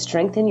as you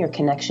strengthen your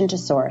connection to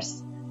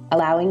Source,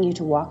 allowing you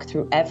to walk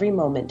through every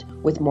moment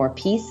with more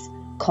peace,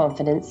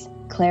 confidence,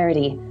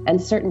 clarity,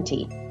 and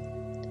certainty.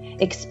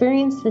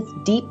 Experience this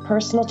deep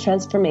personal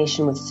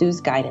transformation with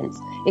Sue's guidance,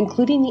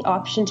 including the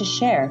option to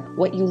share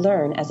what you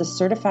learn as a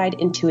certified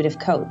intuitive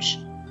coach.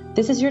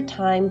 This is your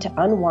time to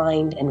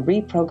unwind and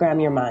reprogram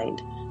your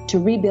mind, to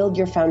rebuild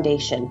your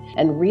foundation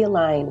and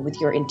realign with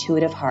your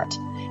intuitive heart.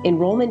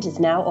 Enrollment is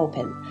now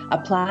open.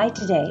 Apply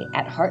today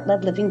at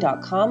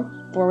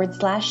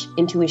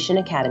heartledliving.com/Intuition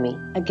Academy.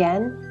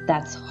 Again,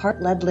 that's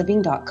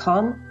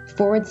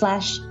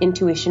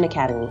heartledliving.com/Intuition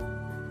Academy.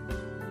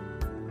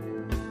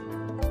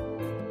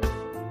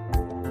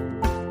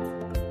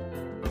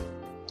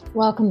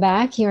 Welcome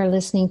back. You are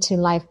listening to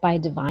Life by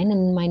Divine,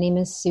 and my name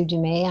is Sue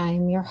Dumais. I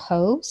am your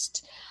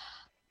host.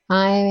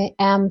 I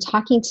am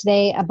talking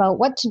today about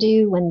what to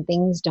do when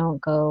things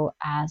don't go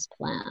as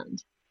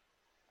planned.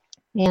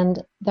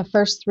 And the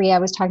first 3 I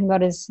was talking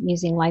about is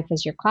using life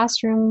as your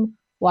classroom,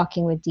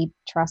 walking with deep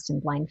trust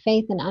and blind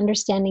faith, and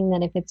understanding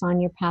that if it's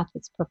on your path,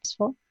 it's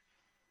purposeful.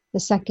 The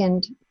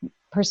second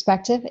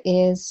perspective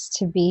is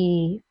to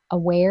be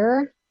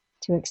aware,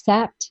 to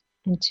accept,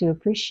 and to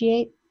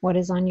appreciate what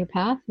is on your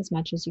path as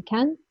much as you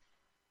can.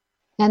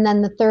 And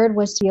then the third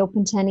was to be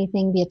open to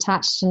anything, be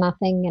attached to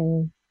nothing,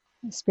 and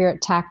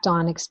spirit tacked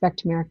on,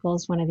 expect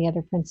miracles, one of the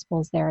other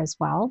principles there as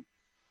well.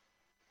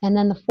 And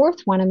then the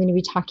fourth one I'm going to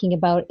be talking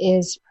about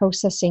is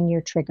processing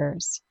your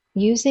triggers,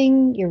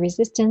 using your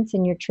resistance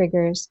and your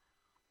triggers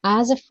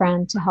as a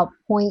friend to help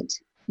point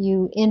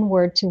you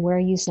inward to where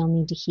you still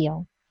need to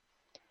heal.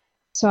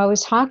 So I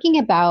was talking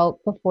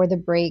about before the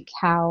break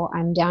how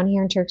I'm down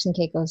here in Turks and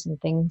Caicos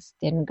and things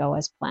didn't go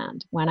as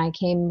planned. When I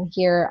came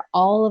here,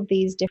 all of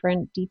these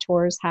different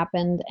detours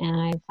happened and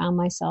I found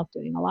myself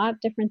doing a lot of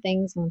different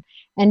things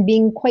and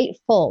being quite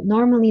full.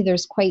 Normally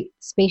there's quite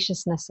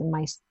spaciousness in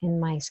my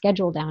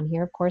schedule down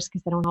here, of course,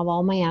 because I don't have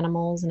all my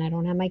animals and I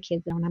don't have my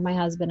kids, I don't have my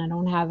husband, I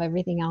don't have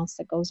everything else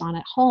that goes on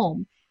at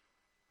home.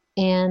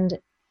 And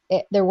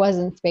there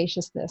wasn't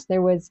spaciousness.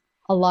 There was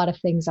a lot of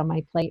things on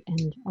my plate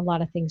and a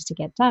lot of things to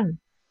get done.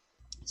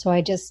 So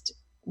I just,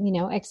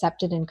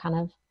 accepted and kind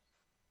of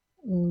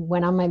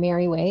went on my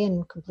merry way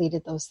and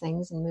completed those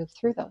things and moved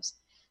through those.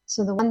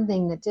 So the one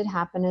thing that did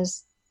happen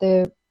is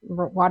the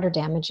water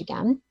damage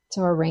again.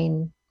 So our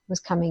rain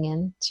was coming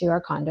in to our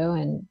condo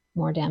and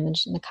more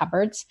damage in the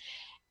cupboards.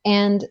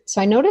 And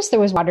so I noticed there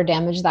was water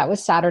damage. That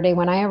was Saturday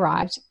when I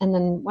arrived. And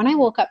then when I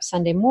woke up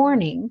Sunday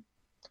morning,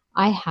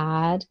 I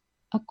had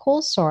a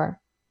cold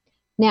sore.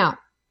 Now,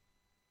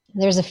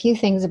 there's a few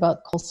things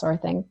about cold sore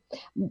thing.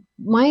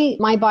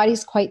 My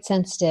body's quite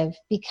sensitive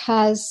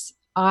because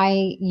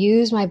I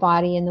use my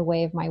body in the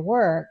way of my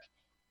work,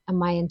 and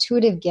my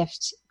intuitive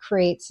gift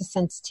creates a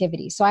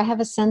sensitivity. So I have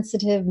a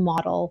sensitive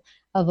model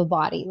of a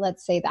body,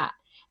 let's say that.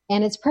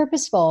 And it's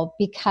purposeful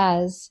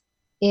because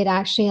it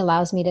actually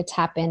allows me to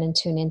tap in and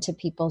tune into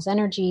people's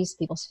energies,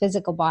 people's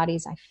physical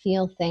bodies. I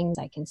feel things.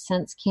 I can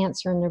sense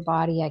cancer in their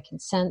body. I can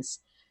sense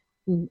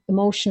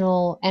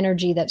emotional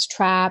energy that's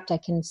trapped. I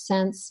can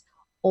sense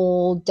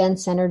old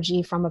dense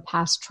energy from a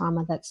past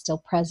trauma that's still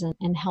present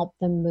and help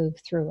them move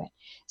through it.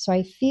 So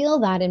I feel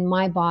that in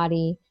my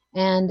body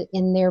and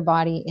in their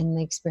body in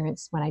the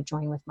experience when I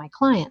join with my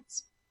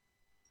clients.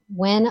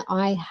 When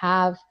I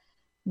have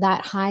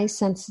that high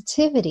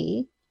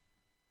sensitivity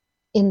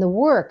in the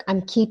work,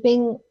 I'm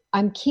keeping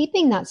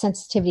that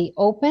sensitivity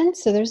open.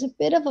 So there's a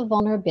bit of a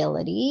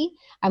vulnerability.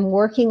 I'm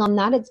working on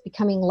that. It's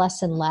becoming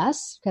less and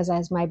less because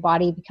as my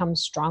body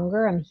becomes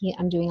stronger, I'm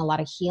doing a lot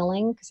of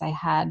healing because I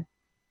had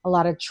a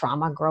lot of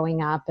trauma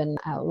growing up and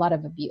a lot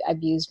of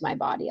abused my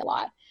body a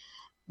lot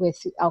with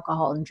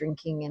alcohol and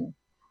drinking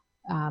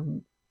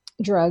and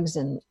drugs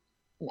and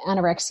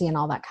anorexia and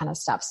all that kind of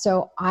stuff.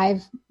 So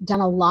I've done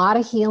a lot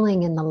of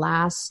healing in the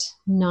last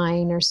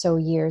 9 or so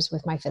years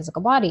with my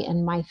physical body,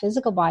 and my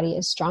physical body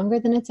is stronger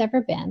than it's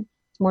ever been.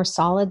 more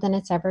solid than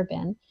it's ever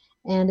been.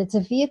 And it's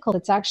a vehicle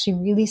that's actually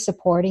really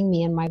supporting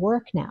me in my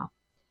work now.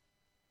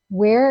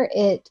 Where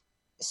it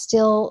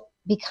still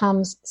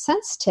becomes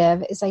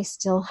sensitive is I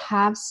still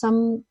have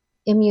some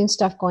immune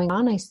stuff going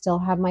on. I still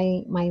have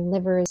my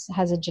liver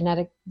has a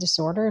genetic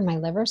disorder in my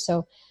liver.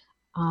 So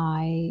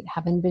I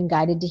haven't been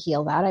guided to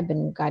heal that. I've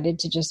been guided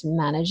to just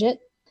manage it.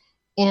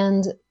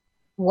 And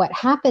what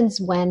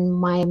happens when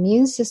my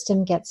immune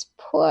system gets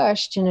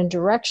pushed in a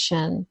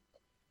direction,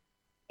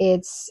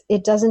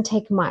 it doesn't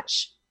take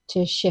much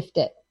to shift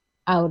it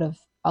out of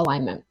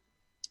alignment.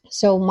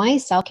 So my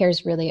self-care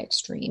is really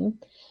extreme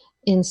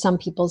in some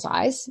people's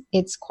eyes.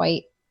 It's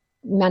quite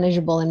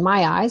manageable in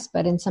my eyes,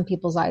 but in some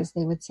people's eyes,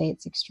 they would say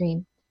it's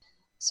extreme.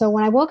 So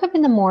when I woke up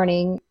in the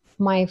morning,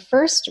 my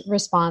first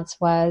response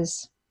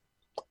was,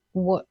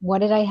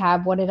 what did I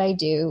have? What did I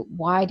do?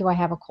 Why do I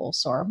have a cold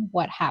sore?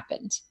 What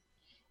happened?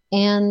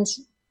 And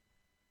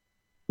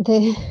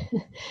the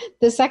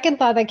second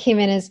thought that came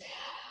in is,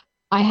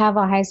 I have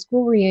a high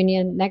school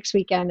reunion next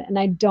weekend and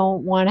I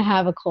don't want to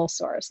have a cold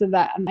sore. So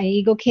that my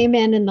ego came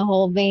in and the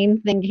whole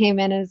vain thing came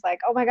in and it's like,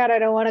 oh my God, I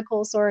don't want a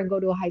cold sore and go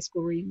to a high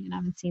school reunion. I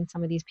haven't seen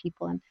some of these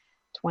people in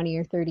 20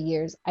 or 30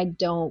 years. I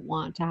don't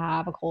want to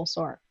have a cold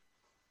sore.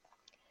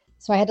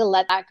 So I had to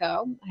let that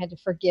go. I had to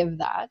forgive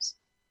that.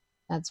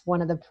 That's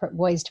one of the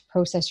ways to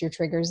process your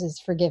triggers is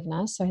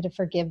forgiveness. So I had to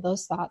forgive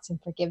those thoughts and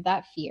forgive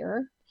that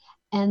fear.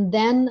 And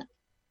then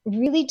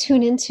really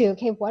tune into,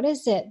 okay, what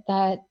is it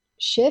that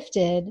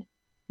shifted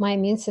my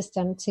immune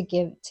system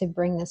to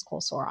bring this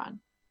cold sore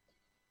on?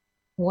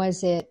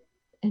 Was it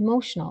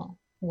emotional?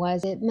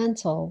 Was it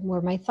mental?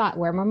 Where were my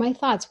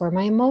thoughts? Where were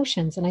my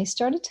emotions? And I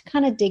started to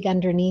kind of dig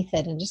underneath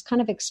it and just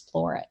kind of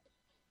explore it.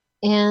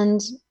 And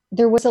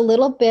there was a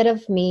little bit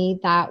of me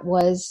that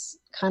was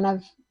kind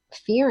of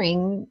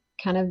fearing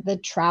kind of the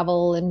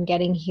travel and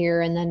getting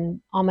here. And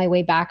then on my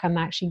way back, I'm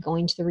actually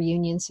going to the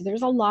reunion. So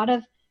there's a lot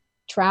of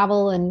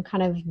travel and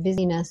kind of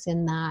busyness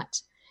in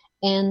that.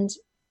 And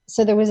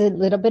so there was a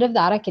little bit of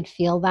that. I could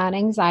feel that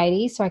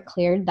anxiety. So I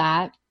cleared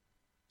that.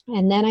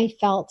 And then I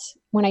felt,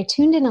 when I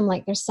tuned in, I'm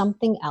like, there's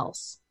something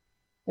else.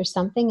 There's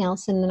something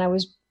else. And then I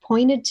was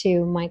pointed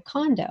to my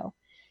condo.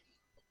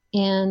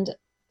 And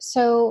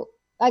so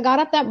I got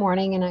up that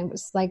morning and I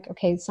was like,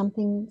 okay,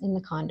 something in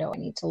the condo I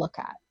need to look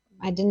at.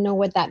 I didn't know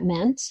what that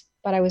meant,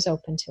 but I was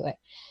open to it.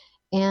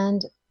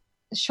 And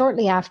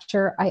shortly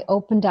after, I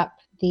opened up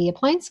the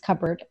appliance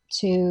cupboard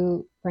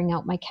to bring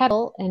out my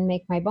kettle and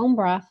make my bone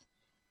broth.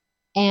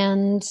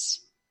 And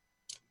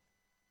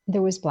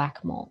there was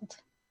black mold.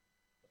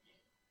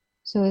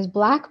 So it was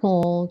black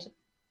mold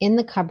in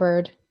the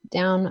cupboard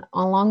down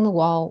along the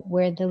wall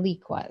where the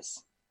leak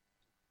was.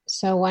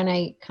 So when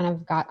I kind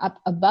of got up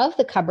above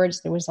the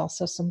cupboards, there was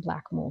also some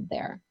black mold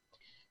there.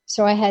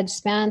 So I had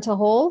spent a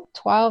whole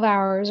 12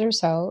 hours or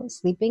so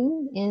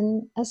sleeping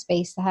in a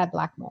space that had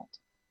black mold.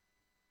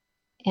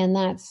 And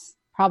that's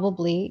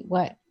probably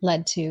what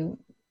led to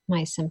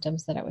my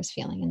symptoms that I was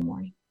feeling in the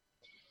morning.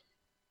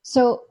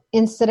 So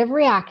instead of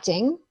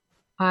reacting,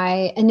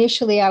 I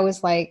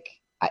was like,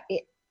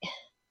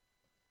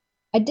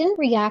 I didn't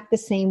react the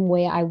same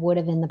way I would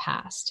have in the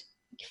past.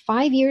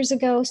 5 years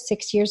ago,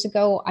 6 years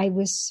ago, I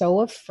was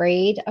so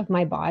afraid of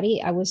my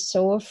body. I was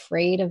so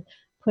afraid of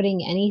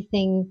putting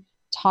anything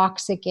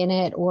toxic in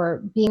it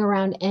or being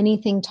around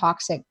anything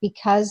toxic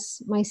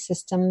because my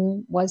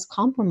system was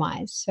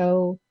compromised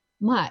so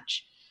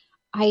much.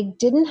 I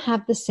didn't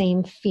have the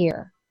same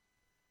fear.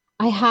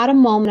 I had a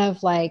moment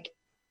of like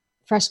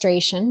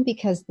frustration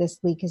because this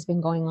leak has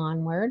been going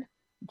onward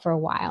for a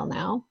while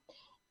now.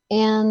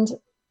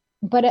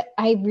 But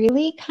I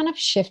really kind of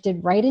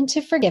shifted right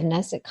into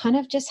forgiveness. It kind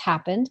of just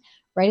happened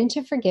right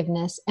into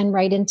forgiveness and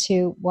right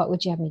into what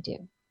would you have me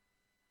do?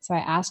 So I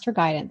asked her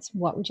guidance,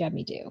 what would you have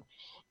me do?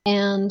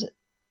 And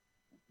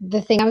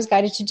the thing I was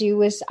guided to do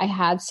was I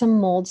had some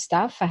mold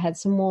stuff. I had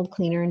some mold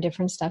cleaner and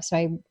different stuff. So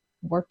I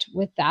worked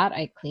with that.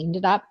 I cleaned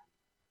it up.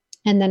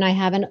 And then I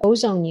have an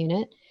ozone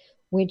unit,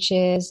 which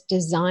is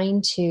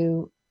designed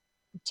to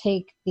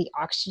take the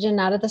oxygen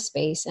out of the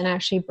space and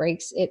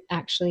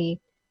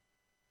actually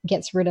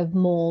gets rid of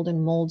mold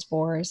and mold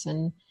spores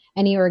and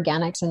any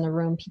organics in the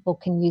room. People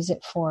can use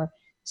it for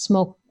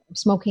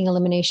smoking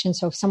elimination.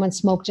 So if someone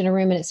smoked in a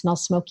room and it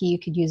smells smoky, you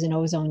could use an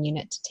ozone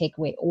unit to take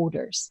away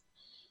odors.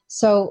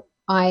 So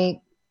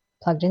I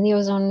plugged in the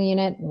ozone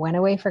unit, went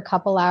away for a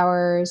couple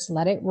hours,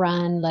 let it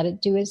run, let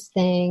it do its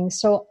thing.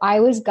 So I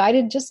was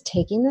guided just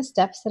taking the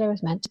steps that I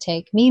was meant to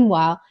take.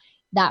 Meanwhile,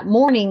 that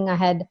morning I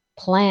had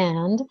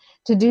planned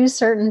to do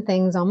certain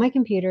things on my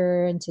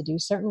computer and to do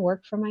certain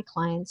work for my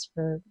clients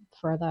for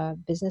the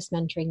business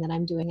mentoring that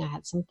I'm doing. I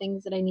had some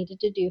things that I needed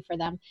to do for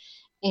them.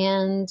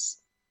 And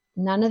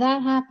none of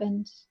that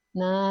happened.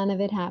 None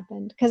of it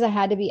happened because I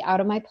had to be out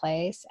of my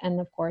place.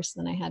 And of course,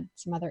 then I had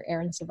some other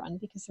errands to run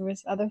because there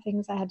was other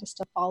things I had to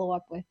still follow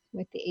up with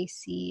the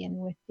AC and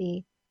with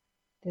the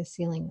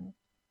ceiling roof.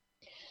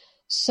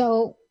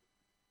 So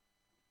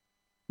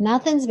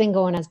nothing's been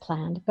going as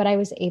planned, but I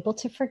was able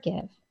to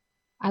forgive.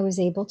 I was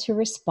able to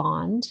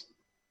respond.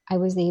 I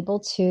was able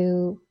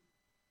to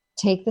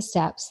take the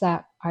steps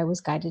that I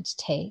was guided to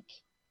take.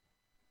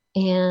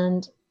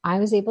 And I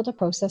was able to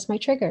process my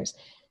triggers.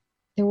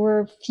 There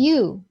were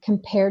few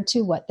compared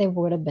to what they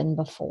would have been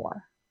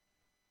before.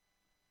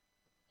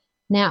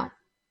 Now,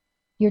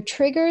 your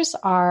triggers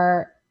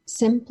are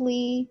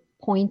simply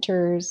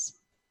pointers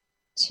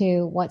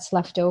to what's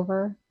left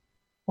over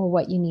or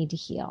what you need to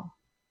heal.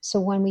 So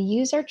when we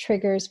use our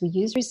triggers, we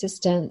use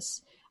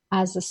resistance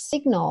as a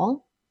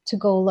signal to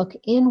go look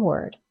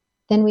inward.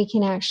 Then we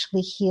can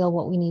actually heal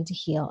what we need to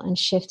heal and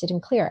shift it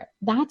and clear it.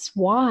 That's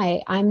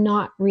why I'm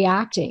not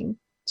reacting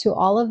to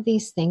all of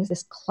these things,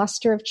 this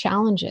cluster of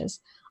challenges.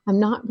 I'm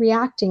not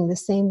reacting the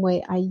same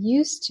way I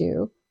used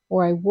to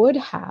or I would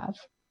have,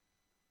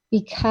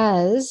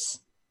 because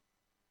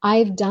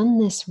I've done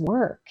this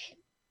work.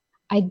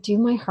 I do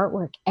my heart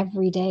work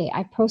every day.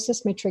 I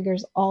process my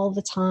triggers all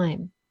the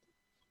time.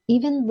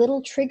 Even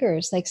little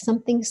triggers, like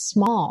something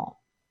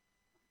small,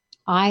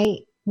 I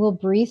will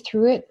breathe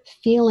through it,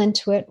 feel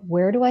into it.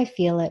 Where do I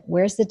feel it?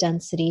 Where's the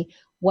density?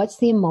 What's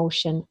the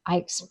emotion? I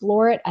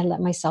explore it. I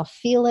let myself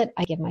feel it.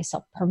 I give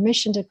myself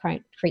permission to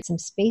create some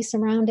space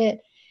around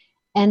it.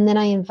 And then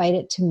I invite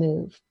it to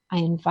move. I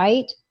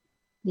invite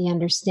the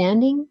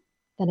understanding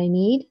that I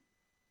need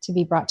to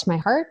be brought to my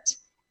heart,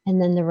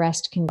 and then the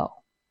rest can go.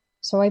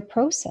 So I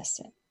process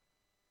it.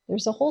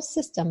 There's a whole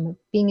system of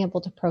being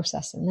able to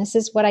process it. And this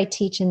is what I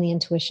teach in the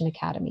Intuition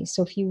Academy.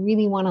 So if you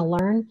really want to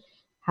learn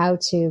how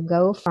to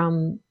go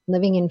from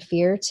living in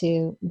fear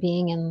to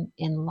being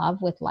in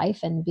love with life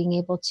and being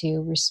able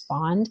to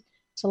respond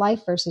to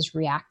life versus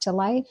react to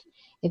life,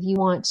 if you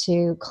want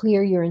to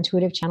clear your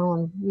intuitive channel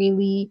and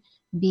really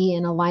be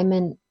in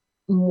alignment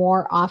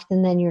more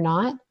often than you're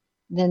not,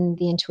 then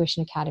the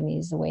Intuition Academy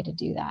is the way to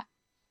do that.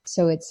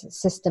 So it's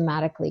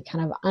systematically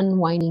kind of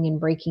unwinding and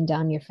breaking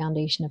down your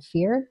foundation of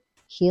fear,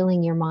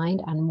 healing your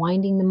mind,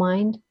 unwinding the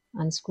mind,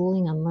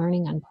 unschooling,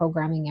 unlearning,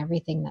 unprogramming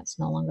everything that's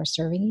no longer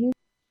serving you,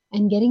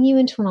 and getting you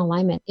into an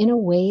alignment in a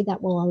way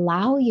that will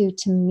allow you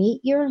to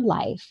meet your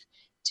life,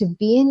 to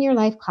be in your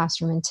life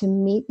classroom, and to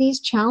meet these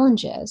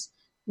challenges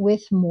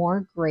with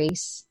more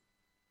grace,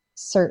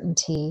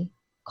 certainty,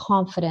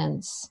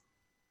 confidence,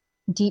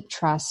 deep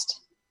trust,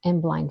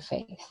 and blind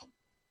faith.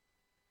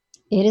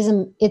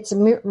 It's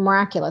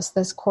miraculous.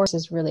 This course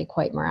is really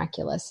quite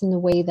miraculous in the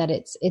way that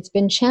it's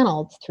been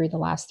channeled through the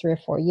last 3 or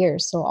 4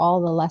 years. So all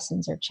the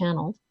lessons are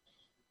channeled.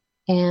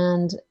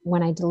 And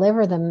when I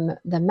deliver them,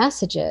 the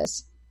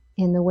messages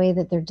in the way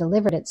that they're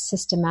delivered, it's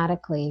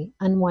systematically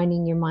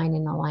unwinding your mind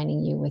and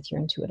aligning you with your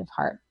intuitive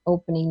heart,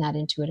 opening that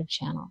intuitive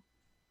channel.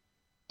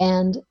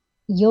 And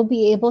you'll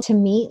be able to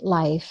meet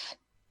life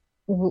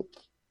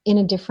in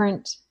a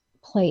different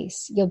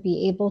place. You'll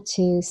be able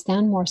to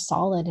stand more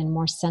solid and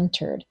more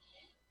centered,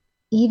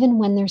 even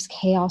when there's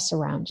chaos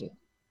around you.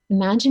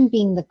 Imagine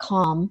being the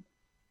calm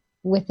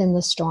within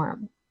the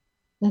storm.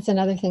 That's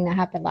another thing that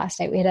happened last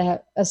night. We had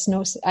a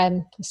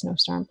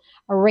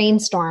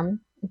rainstorm,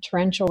 a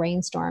torrential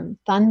rainstorm,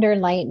 thunder,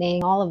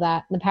 lightning, all of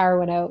that. And the power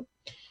went out.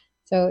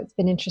 So it's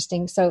been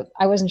interesting. So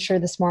I wasn't sure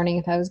this morning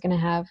if I was going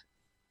to have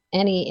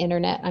any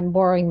internet. I'm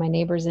borrowing my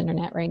neighbor's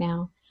internet right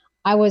now.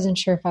 I wasn't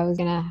sure if I was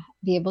going to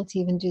be able to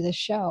even do this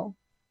show.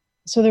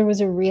 So there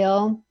was a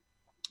real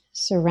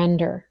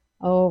surrender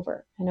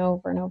over and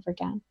over and over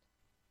again.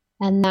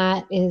 And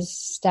that is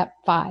step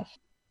 5.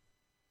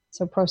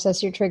 So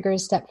process your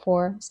triggers, step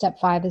 4. Step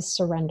 5 is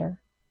surrender.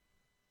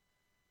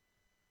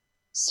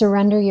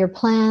 Surrender your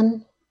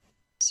plan,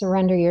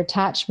 surrender your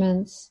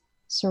attachments,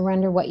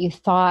 surrender what you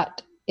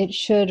thought it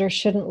should or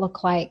shouldn't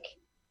look like.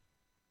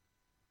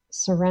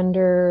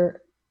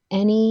 Surrender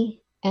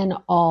any and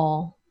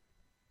all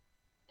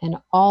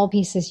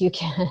pieces you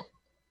can.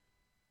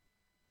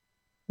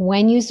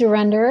 When you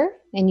surrender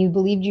and you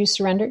believed you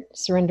surrendered,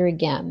 surrender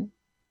again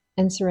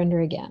and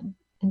surrender again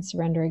and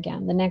surrender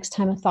again. The next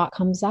time a thought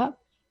comes up,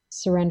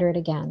 surrender it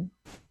again.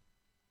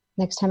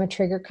 Next time a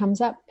trigger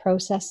comes up,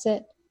 process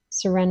it,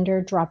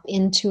 surrender, drop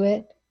into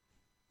it,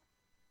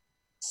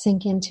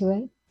 sink into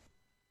it.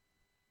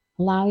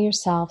 Allow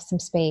yourself some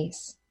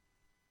space.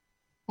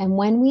 And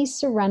when we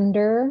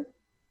surrender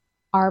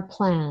our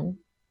plan,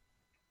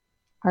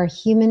 our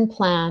human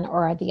plan,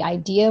 or the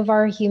idea of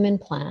our human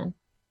plan,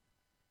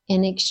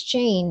 in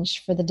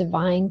exchange for the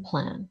divine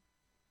plan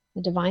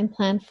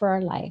for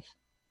our life,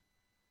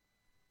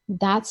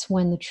 that's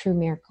when the true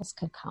miracles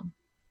could come.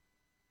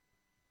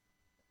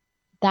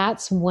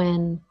 That's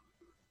when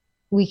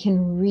we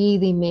can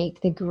really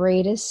make the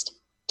greatest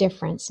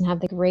difference and have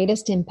the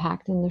greatest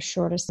impact in the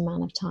shortest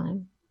amount of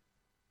time.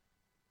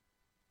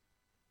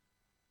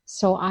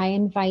 So I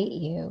invite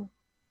you,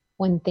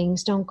 when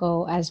things don't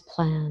go as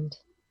planned,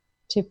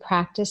 to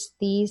practice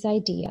these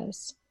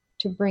ideas,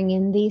 to bring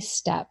in these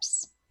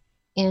steps,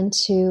 and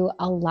to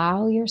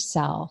allow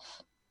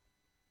yourself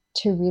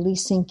to really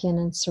sink in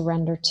and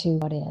surrender to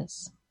what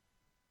is.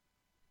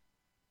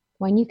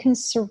 When you can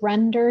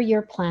surrender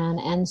your plan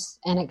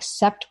and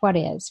accept what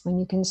is, when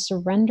you can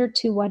surrender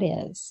to what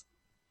is,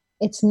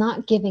 it's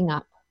not giving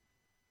up.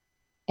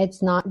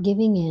 It's not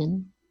giving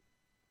in.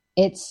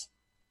 It's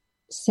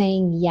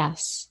saying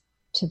yes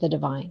to the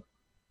divine.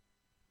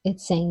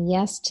 It's saying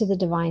yes to the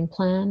divine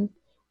plan.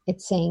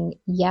 It's saying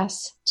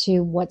yes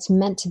to what's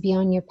meant to be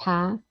on your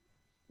path.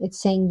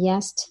 It's saying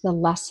yes to the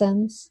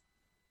lessons.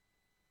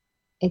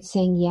 It's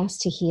saying yes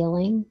to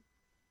healing.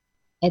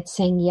 It's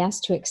saying yes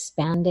to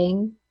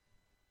expanding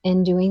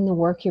and doing the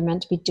work you're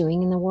meant to be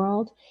doing in the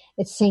world.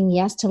 It's saying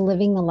yes to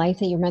living the life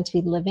that you're meant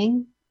to be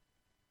living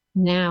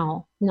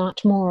now, not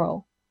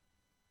tomorrow.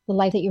 The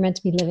life that you're meant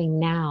to be living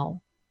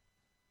now.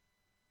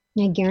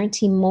 I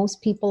guarantee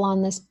most people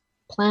on this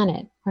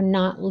planet are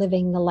not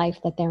living the life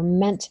that they're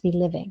meant to be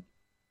living.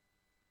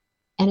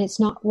 And it's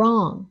not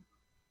wrong,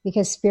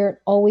 because Spirit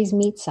always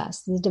meets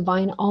us. The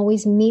divine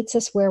always meets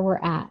us where we're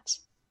at.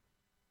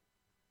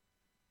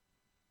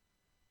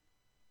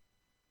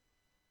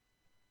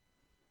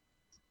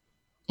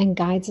 And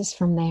guides us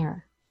from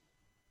there.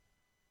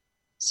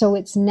 So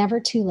it's never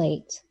too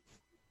late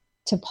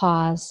to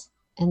pause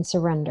and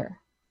surrender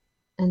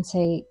and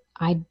say,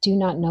 I do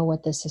not know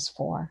what this is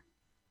for.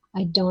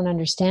 I don't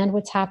understand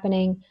what's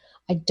happening.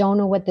 I don't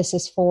know what this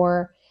is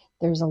for.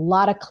 There's a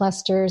lot of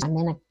clusters. I'm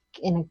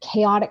in a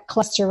chaotic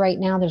cluster right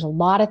now. There's a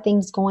lot of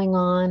things going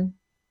on.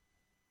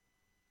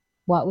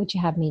 What would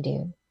you have me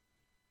do?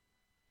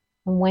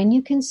 And when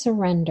you can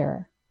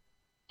surrender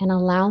and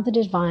allow the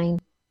divine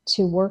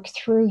to work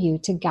through you,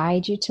 to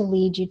guide you, to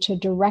lead you, to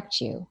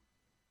direct you,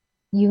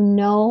 you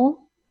know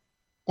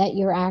that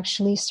you're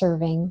actually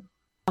serving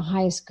the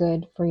highest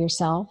good for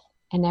yourself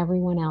and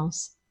everyone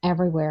else,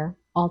 everywhere,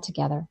 all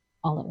together,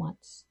 all at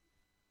once.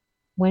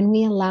 When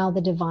we allow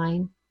the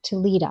divine to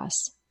lead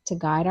us, to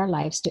guide our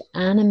lives, to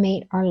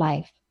animate our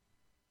life,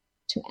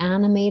 to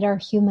animate our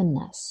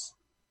humanness,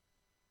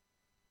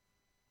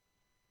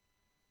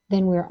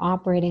 then we're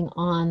operating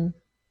on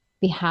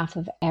behalf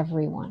of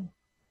everyone,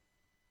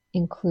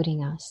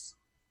 including us.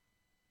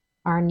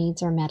 Our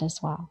needs are met as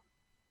well.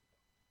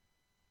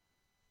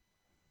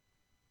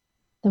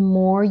 The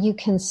more you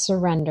can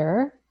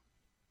surrender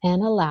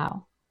and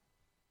allow,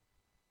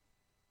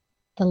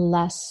 the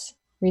less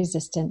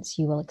resistance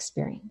you will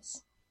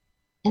experience.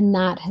 And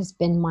that has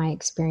been my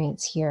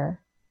experience here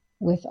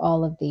with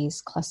all of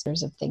these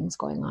clusters of things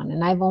going on.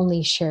 And I've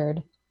only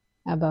shared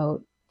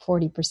about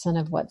 40%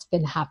 of what's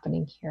been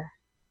happening here.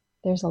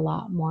 There's a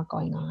lot more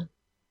going on.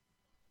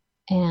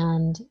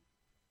 And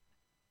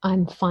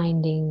I'm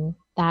finding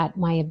that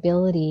my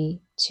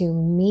ability to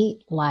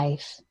meet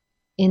life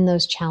in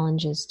those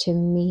challenges, to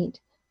meet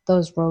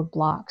those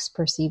roadblocks,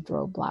 perceived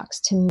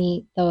roadblocks, to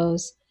meet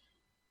those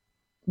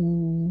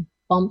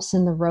bumps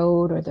in the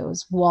road, or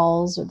those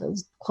walls, or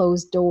those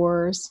closed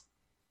doors,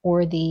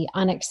 or the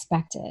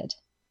unexpected.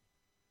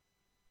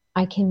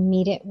 I can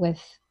meet it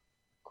with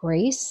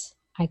grace.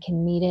 I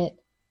can meet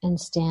it and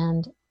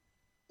stand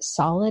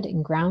solid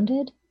and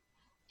grounded.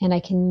 And I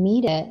can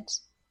meet it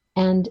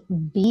and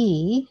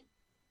be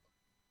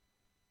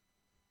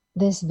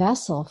this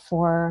vessel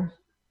for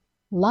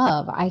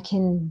love. I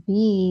can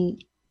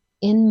be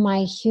in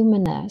my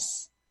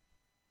humanness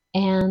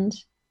and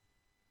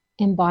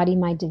embody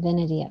my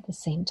divinity at the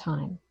same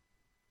time.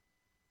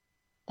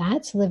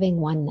 That's living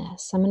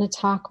oneness. I'm going to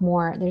talk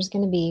more. There's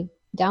going to be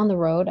down the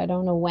road, I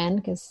don't know when,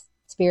 because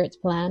Spirit's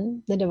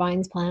plan, the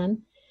divine's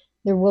plan,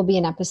 there will be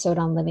an episode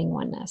on living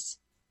oneness.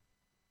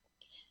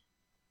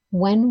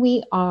 When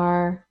we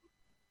are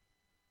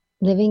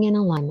living in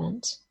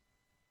alignment,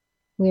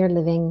 we are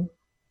living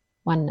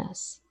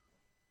oneness.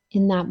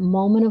 In that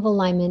moment of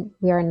alignment,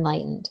 we are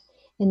enlightened.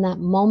 In that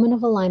moment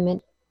of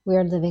alignment, we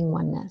are living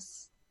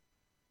oneness.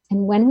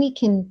 And when we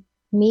can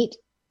meet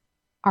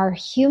our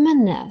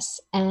humanness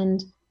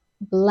and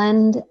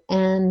blend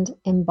and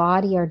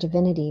embody our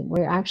divinity,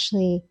 we're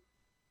actually,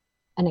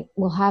 and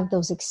we'll have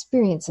those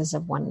experiences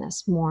of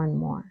oneness more and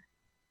more.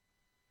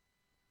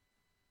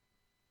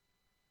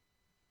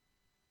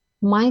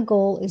 My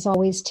goal is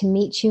always to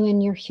meet you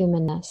in your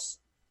humanness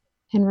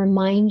and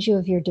remind you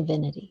of your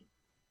divinity.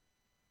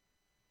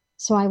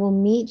 So I will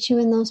meet you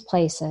in those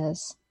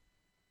places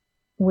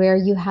where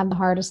you have the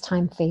hardest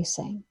time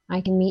facing.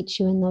 I can meet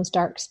you in those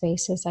dark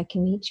spaces. I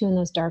can meet you in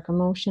those dark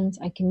emotions.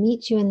 I can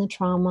meet you in the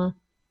trauma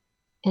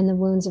and the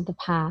wounds of the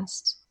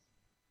past.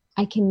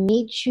 I can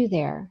meet you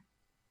there,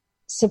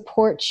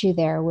 support you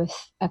there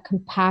with a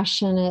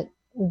compassionate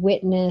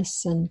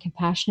witness and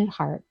compassionate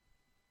heart.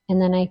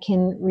 And then I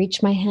can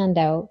reach my hand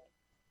out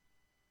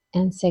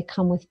and say,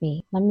 come with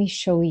me. Let me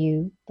show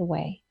you the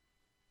way.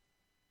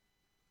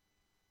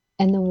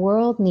 And the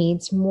world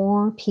needs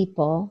more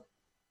people,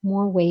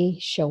 more way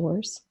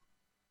showers,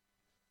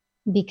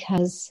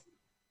 because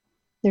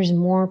there's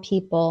more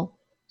people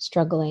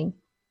struggling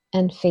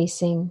and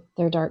facing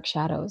their dark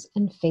shadows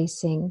and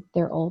facing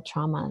their old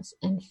traumas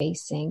and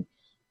facing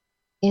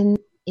in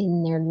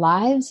their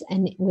lives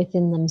and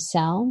within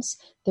themselves.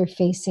 They're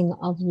facing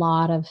a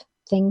lot of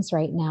things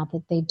right now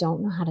that they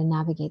don't know how to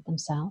navigate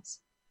themselves.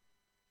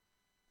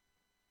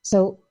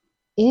 So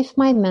if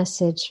my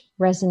message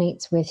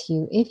resonates with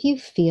you, if you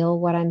feel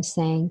what I'm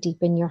saying deep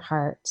in your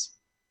heart,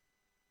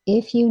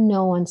 if you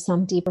know on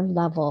some deeper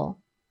level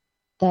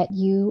that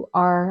you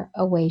are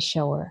a way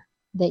shower,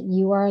 that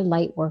you are a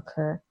light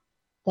worker,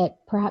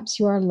 that perhaps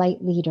you are a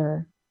light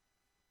leader,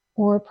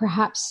 Or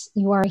perhaps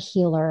you are a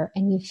healer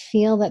and you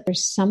feel that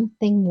there's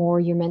something more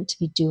you're meant to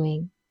be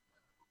doing.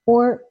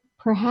 Or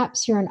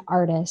perhaps you're an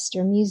artist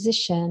or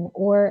musician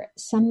or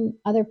some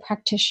other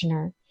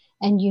practitioner,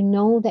 and you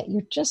know that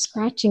you're just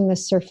scratching the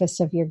surface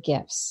of your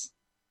gifts.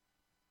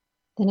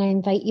 Then I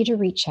invite you to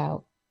reach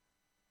out.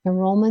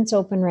 Enrollment's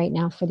open right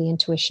now for the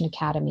Intuition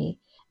Academy,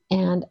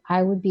 and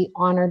I would be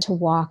honored to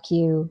walk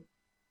you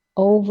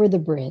over the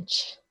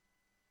bridge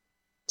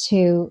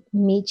to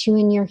meet you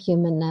in your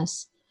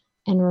humanness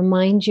and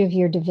remind you of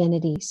your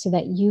divinity so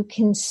that you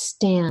can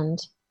stand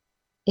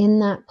in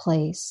that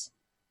place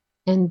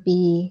and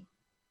be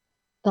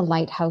the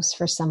lighthouse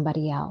for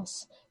somebody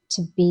else,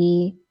 to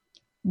be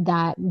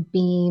that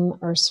beam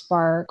or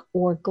spark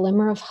or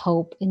glimmer of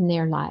hope in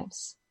their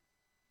lives,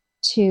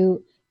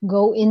 to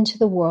go into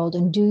the world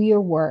and do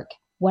your work,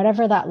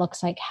 whatever that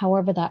looks like,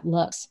 however that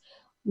looks,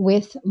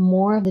 with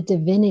more of the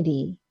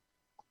divinity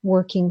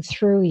working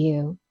through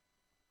you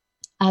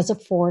as a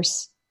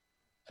force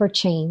for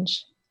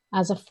change,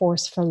 as a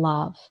force for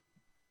love.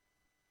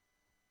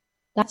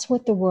 That's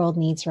what the world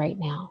needs right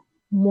now.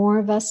 More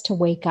of us to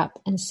wake up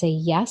and say,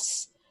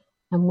 yes,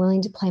 I'm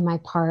willing to play my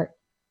part.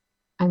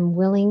 I'm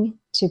willing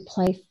to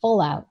play full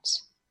out.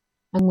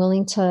 I'm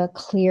willing to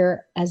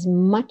clear as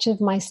much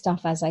of my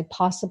stuff as I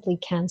possibly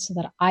can so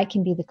that I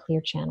can be the clear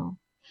channel.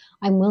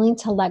 I'm willing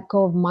to let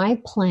go of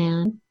my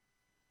plan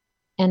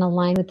and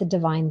align with the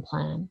divine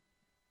plan.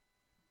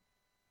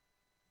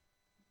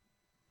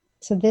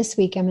 So this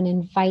week, I'm going to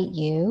invite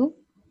you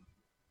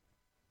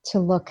to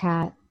look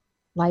at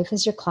life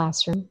as your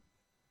classroom.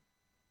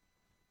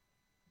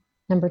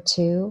 Number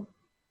 2,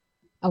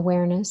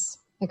 awareness,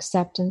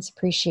 acceptance,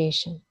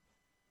 appreciation.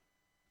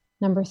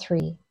 Number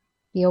 3,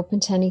 be open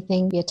to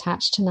anything, be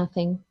attached to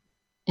nothing,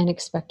 and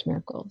expect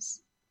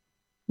miracles.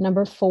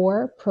 Number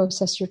 4,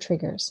 process your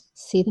triggers.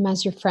 See them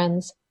as your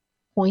friends,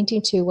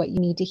 pointing to what you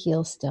need to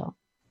heal still.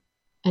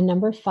 And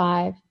number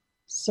 5,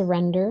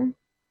 surrender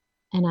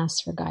and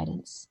ask for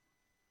guidance.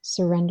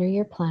 Surrender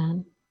your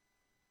plan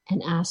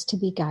and ask to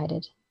be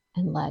guided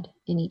and led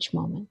in each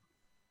moment.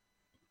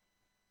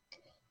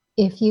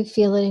 If you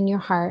feel it in your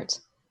heart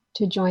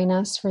to join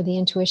us for the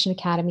Intuition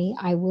Academy,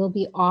 I will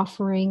be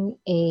offering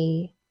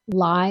a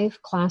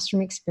live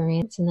classroom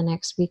experience in the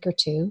next week or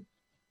 2.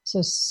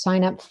 So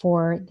sign up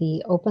for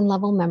the open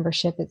level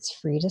membership. It's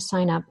free to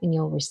sign up and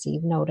you'll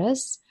receive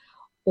notice.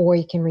 Or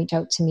you can reach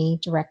out to me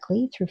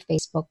directly through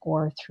Facebook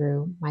or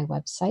through my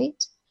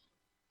website.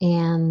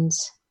 And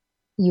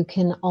you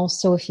can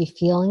also, if you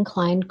feel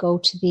inclined, go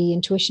to the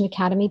Intuition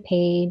Academy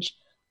page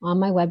on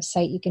my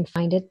website. You can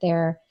find it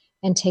there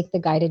and take the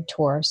guided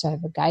tour. So I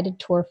have a guided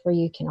tour for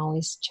you. You can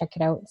always check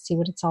it out and see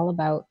what it's all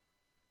about.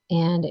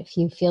 And if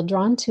you feel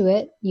drawn to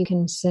it, you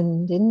can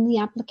send in the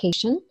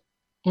application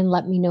and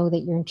let me know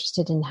that you're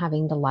interested in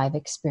having the live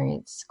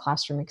experience,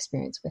 classroom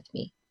experience with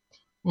me.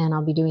 And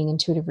I'll be doing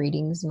intuitive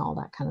readings and all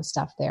that kind of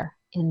stuff there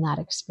in that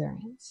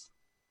experience.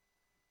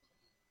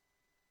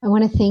 I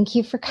want to thank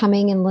you for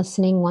coming and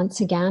listening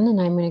once again.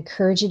 And I'm going to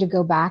encourage you to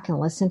go back and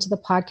listen to the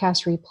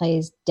podcast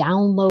replays,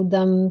 download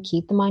them,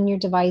 keep them on your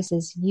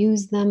devices,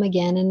 use them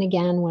again and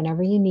again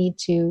whenever you need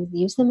to.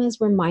 Use them as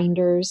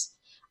reminders.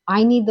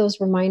 I need those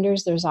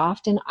reminders. There's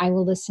often I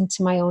will listen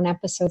to my own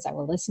episodes. I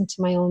will listen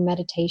to my own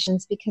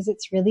meditations because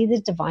it's really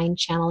the divine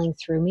channeling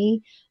through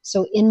me.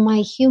 So in my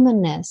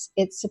humanness,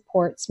 it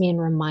supports me and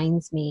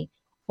reminds me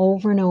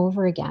over and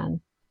over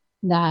again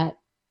that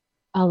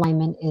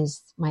alignment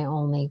is my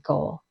only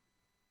goal.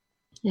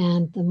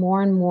 And the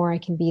more and more I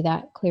can be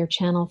that clear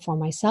channel for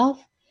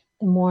myself,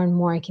 the more and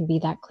more I can be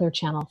that clear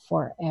channel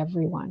for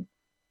everyone.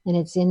 And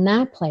it's in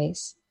that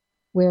place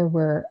where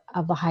we're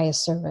of the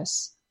highest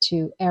service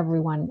to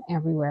everyone,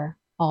 everywhere,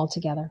 all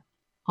together,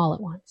 all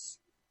at once.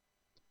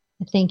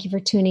 I thank you for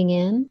tuning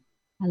in.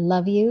 I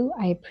love you.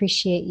 I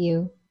appreciate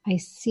you. I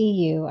see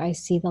you. I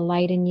see the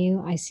light in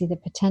you. I see the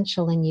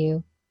potential in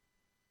you.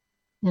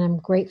 And I'm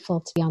grateful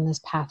to be on this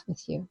path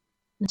with you.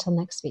 Until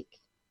next week,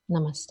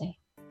 namaste.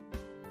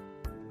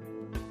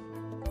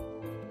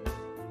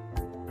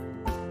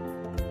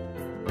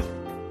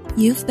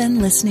 You've been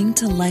listening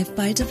to Life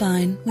by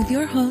Divine with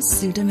your host,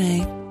 Sue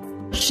Dumais.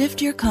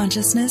 Shift your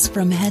consciousness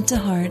from head to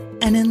heart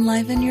and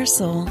enliven your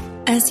soul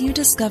as you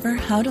discover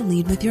how to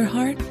lead with your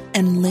heart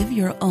and live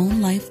your own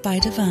life by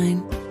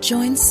divine.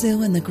 Join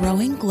Sue in the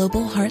growing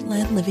global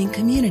Heart-Led Living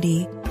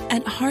community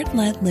at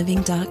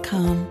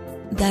heartledliving.com.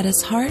 That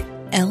is heart,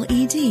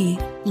 L-E-D,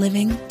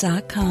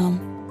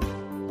 living.com.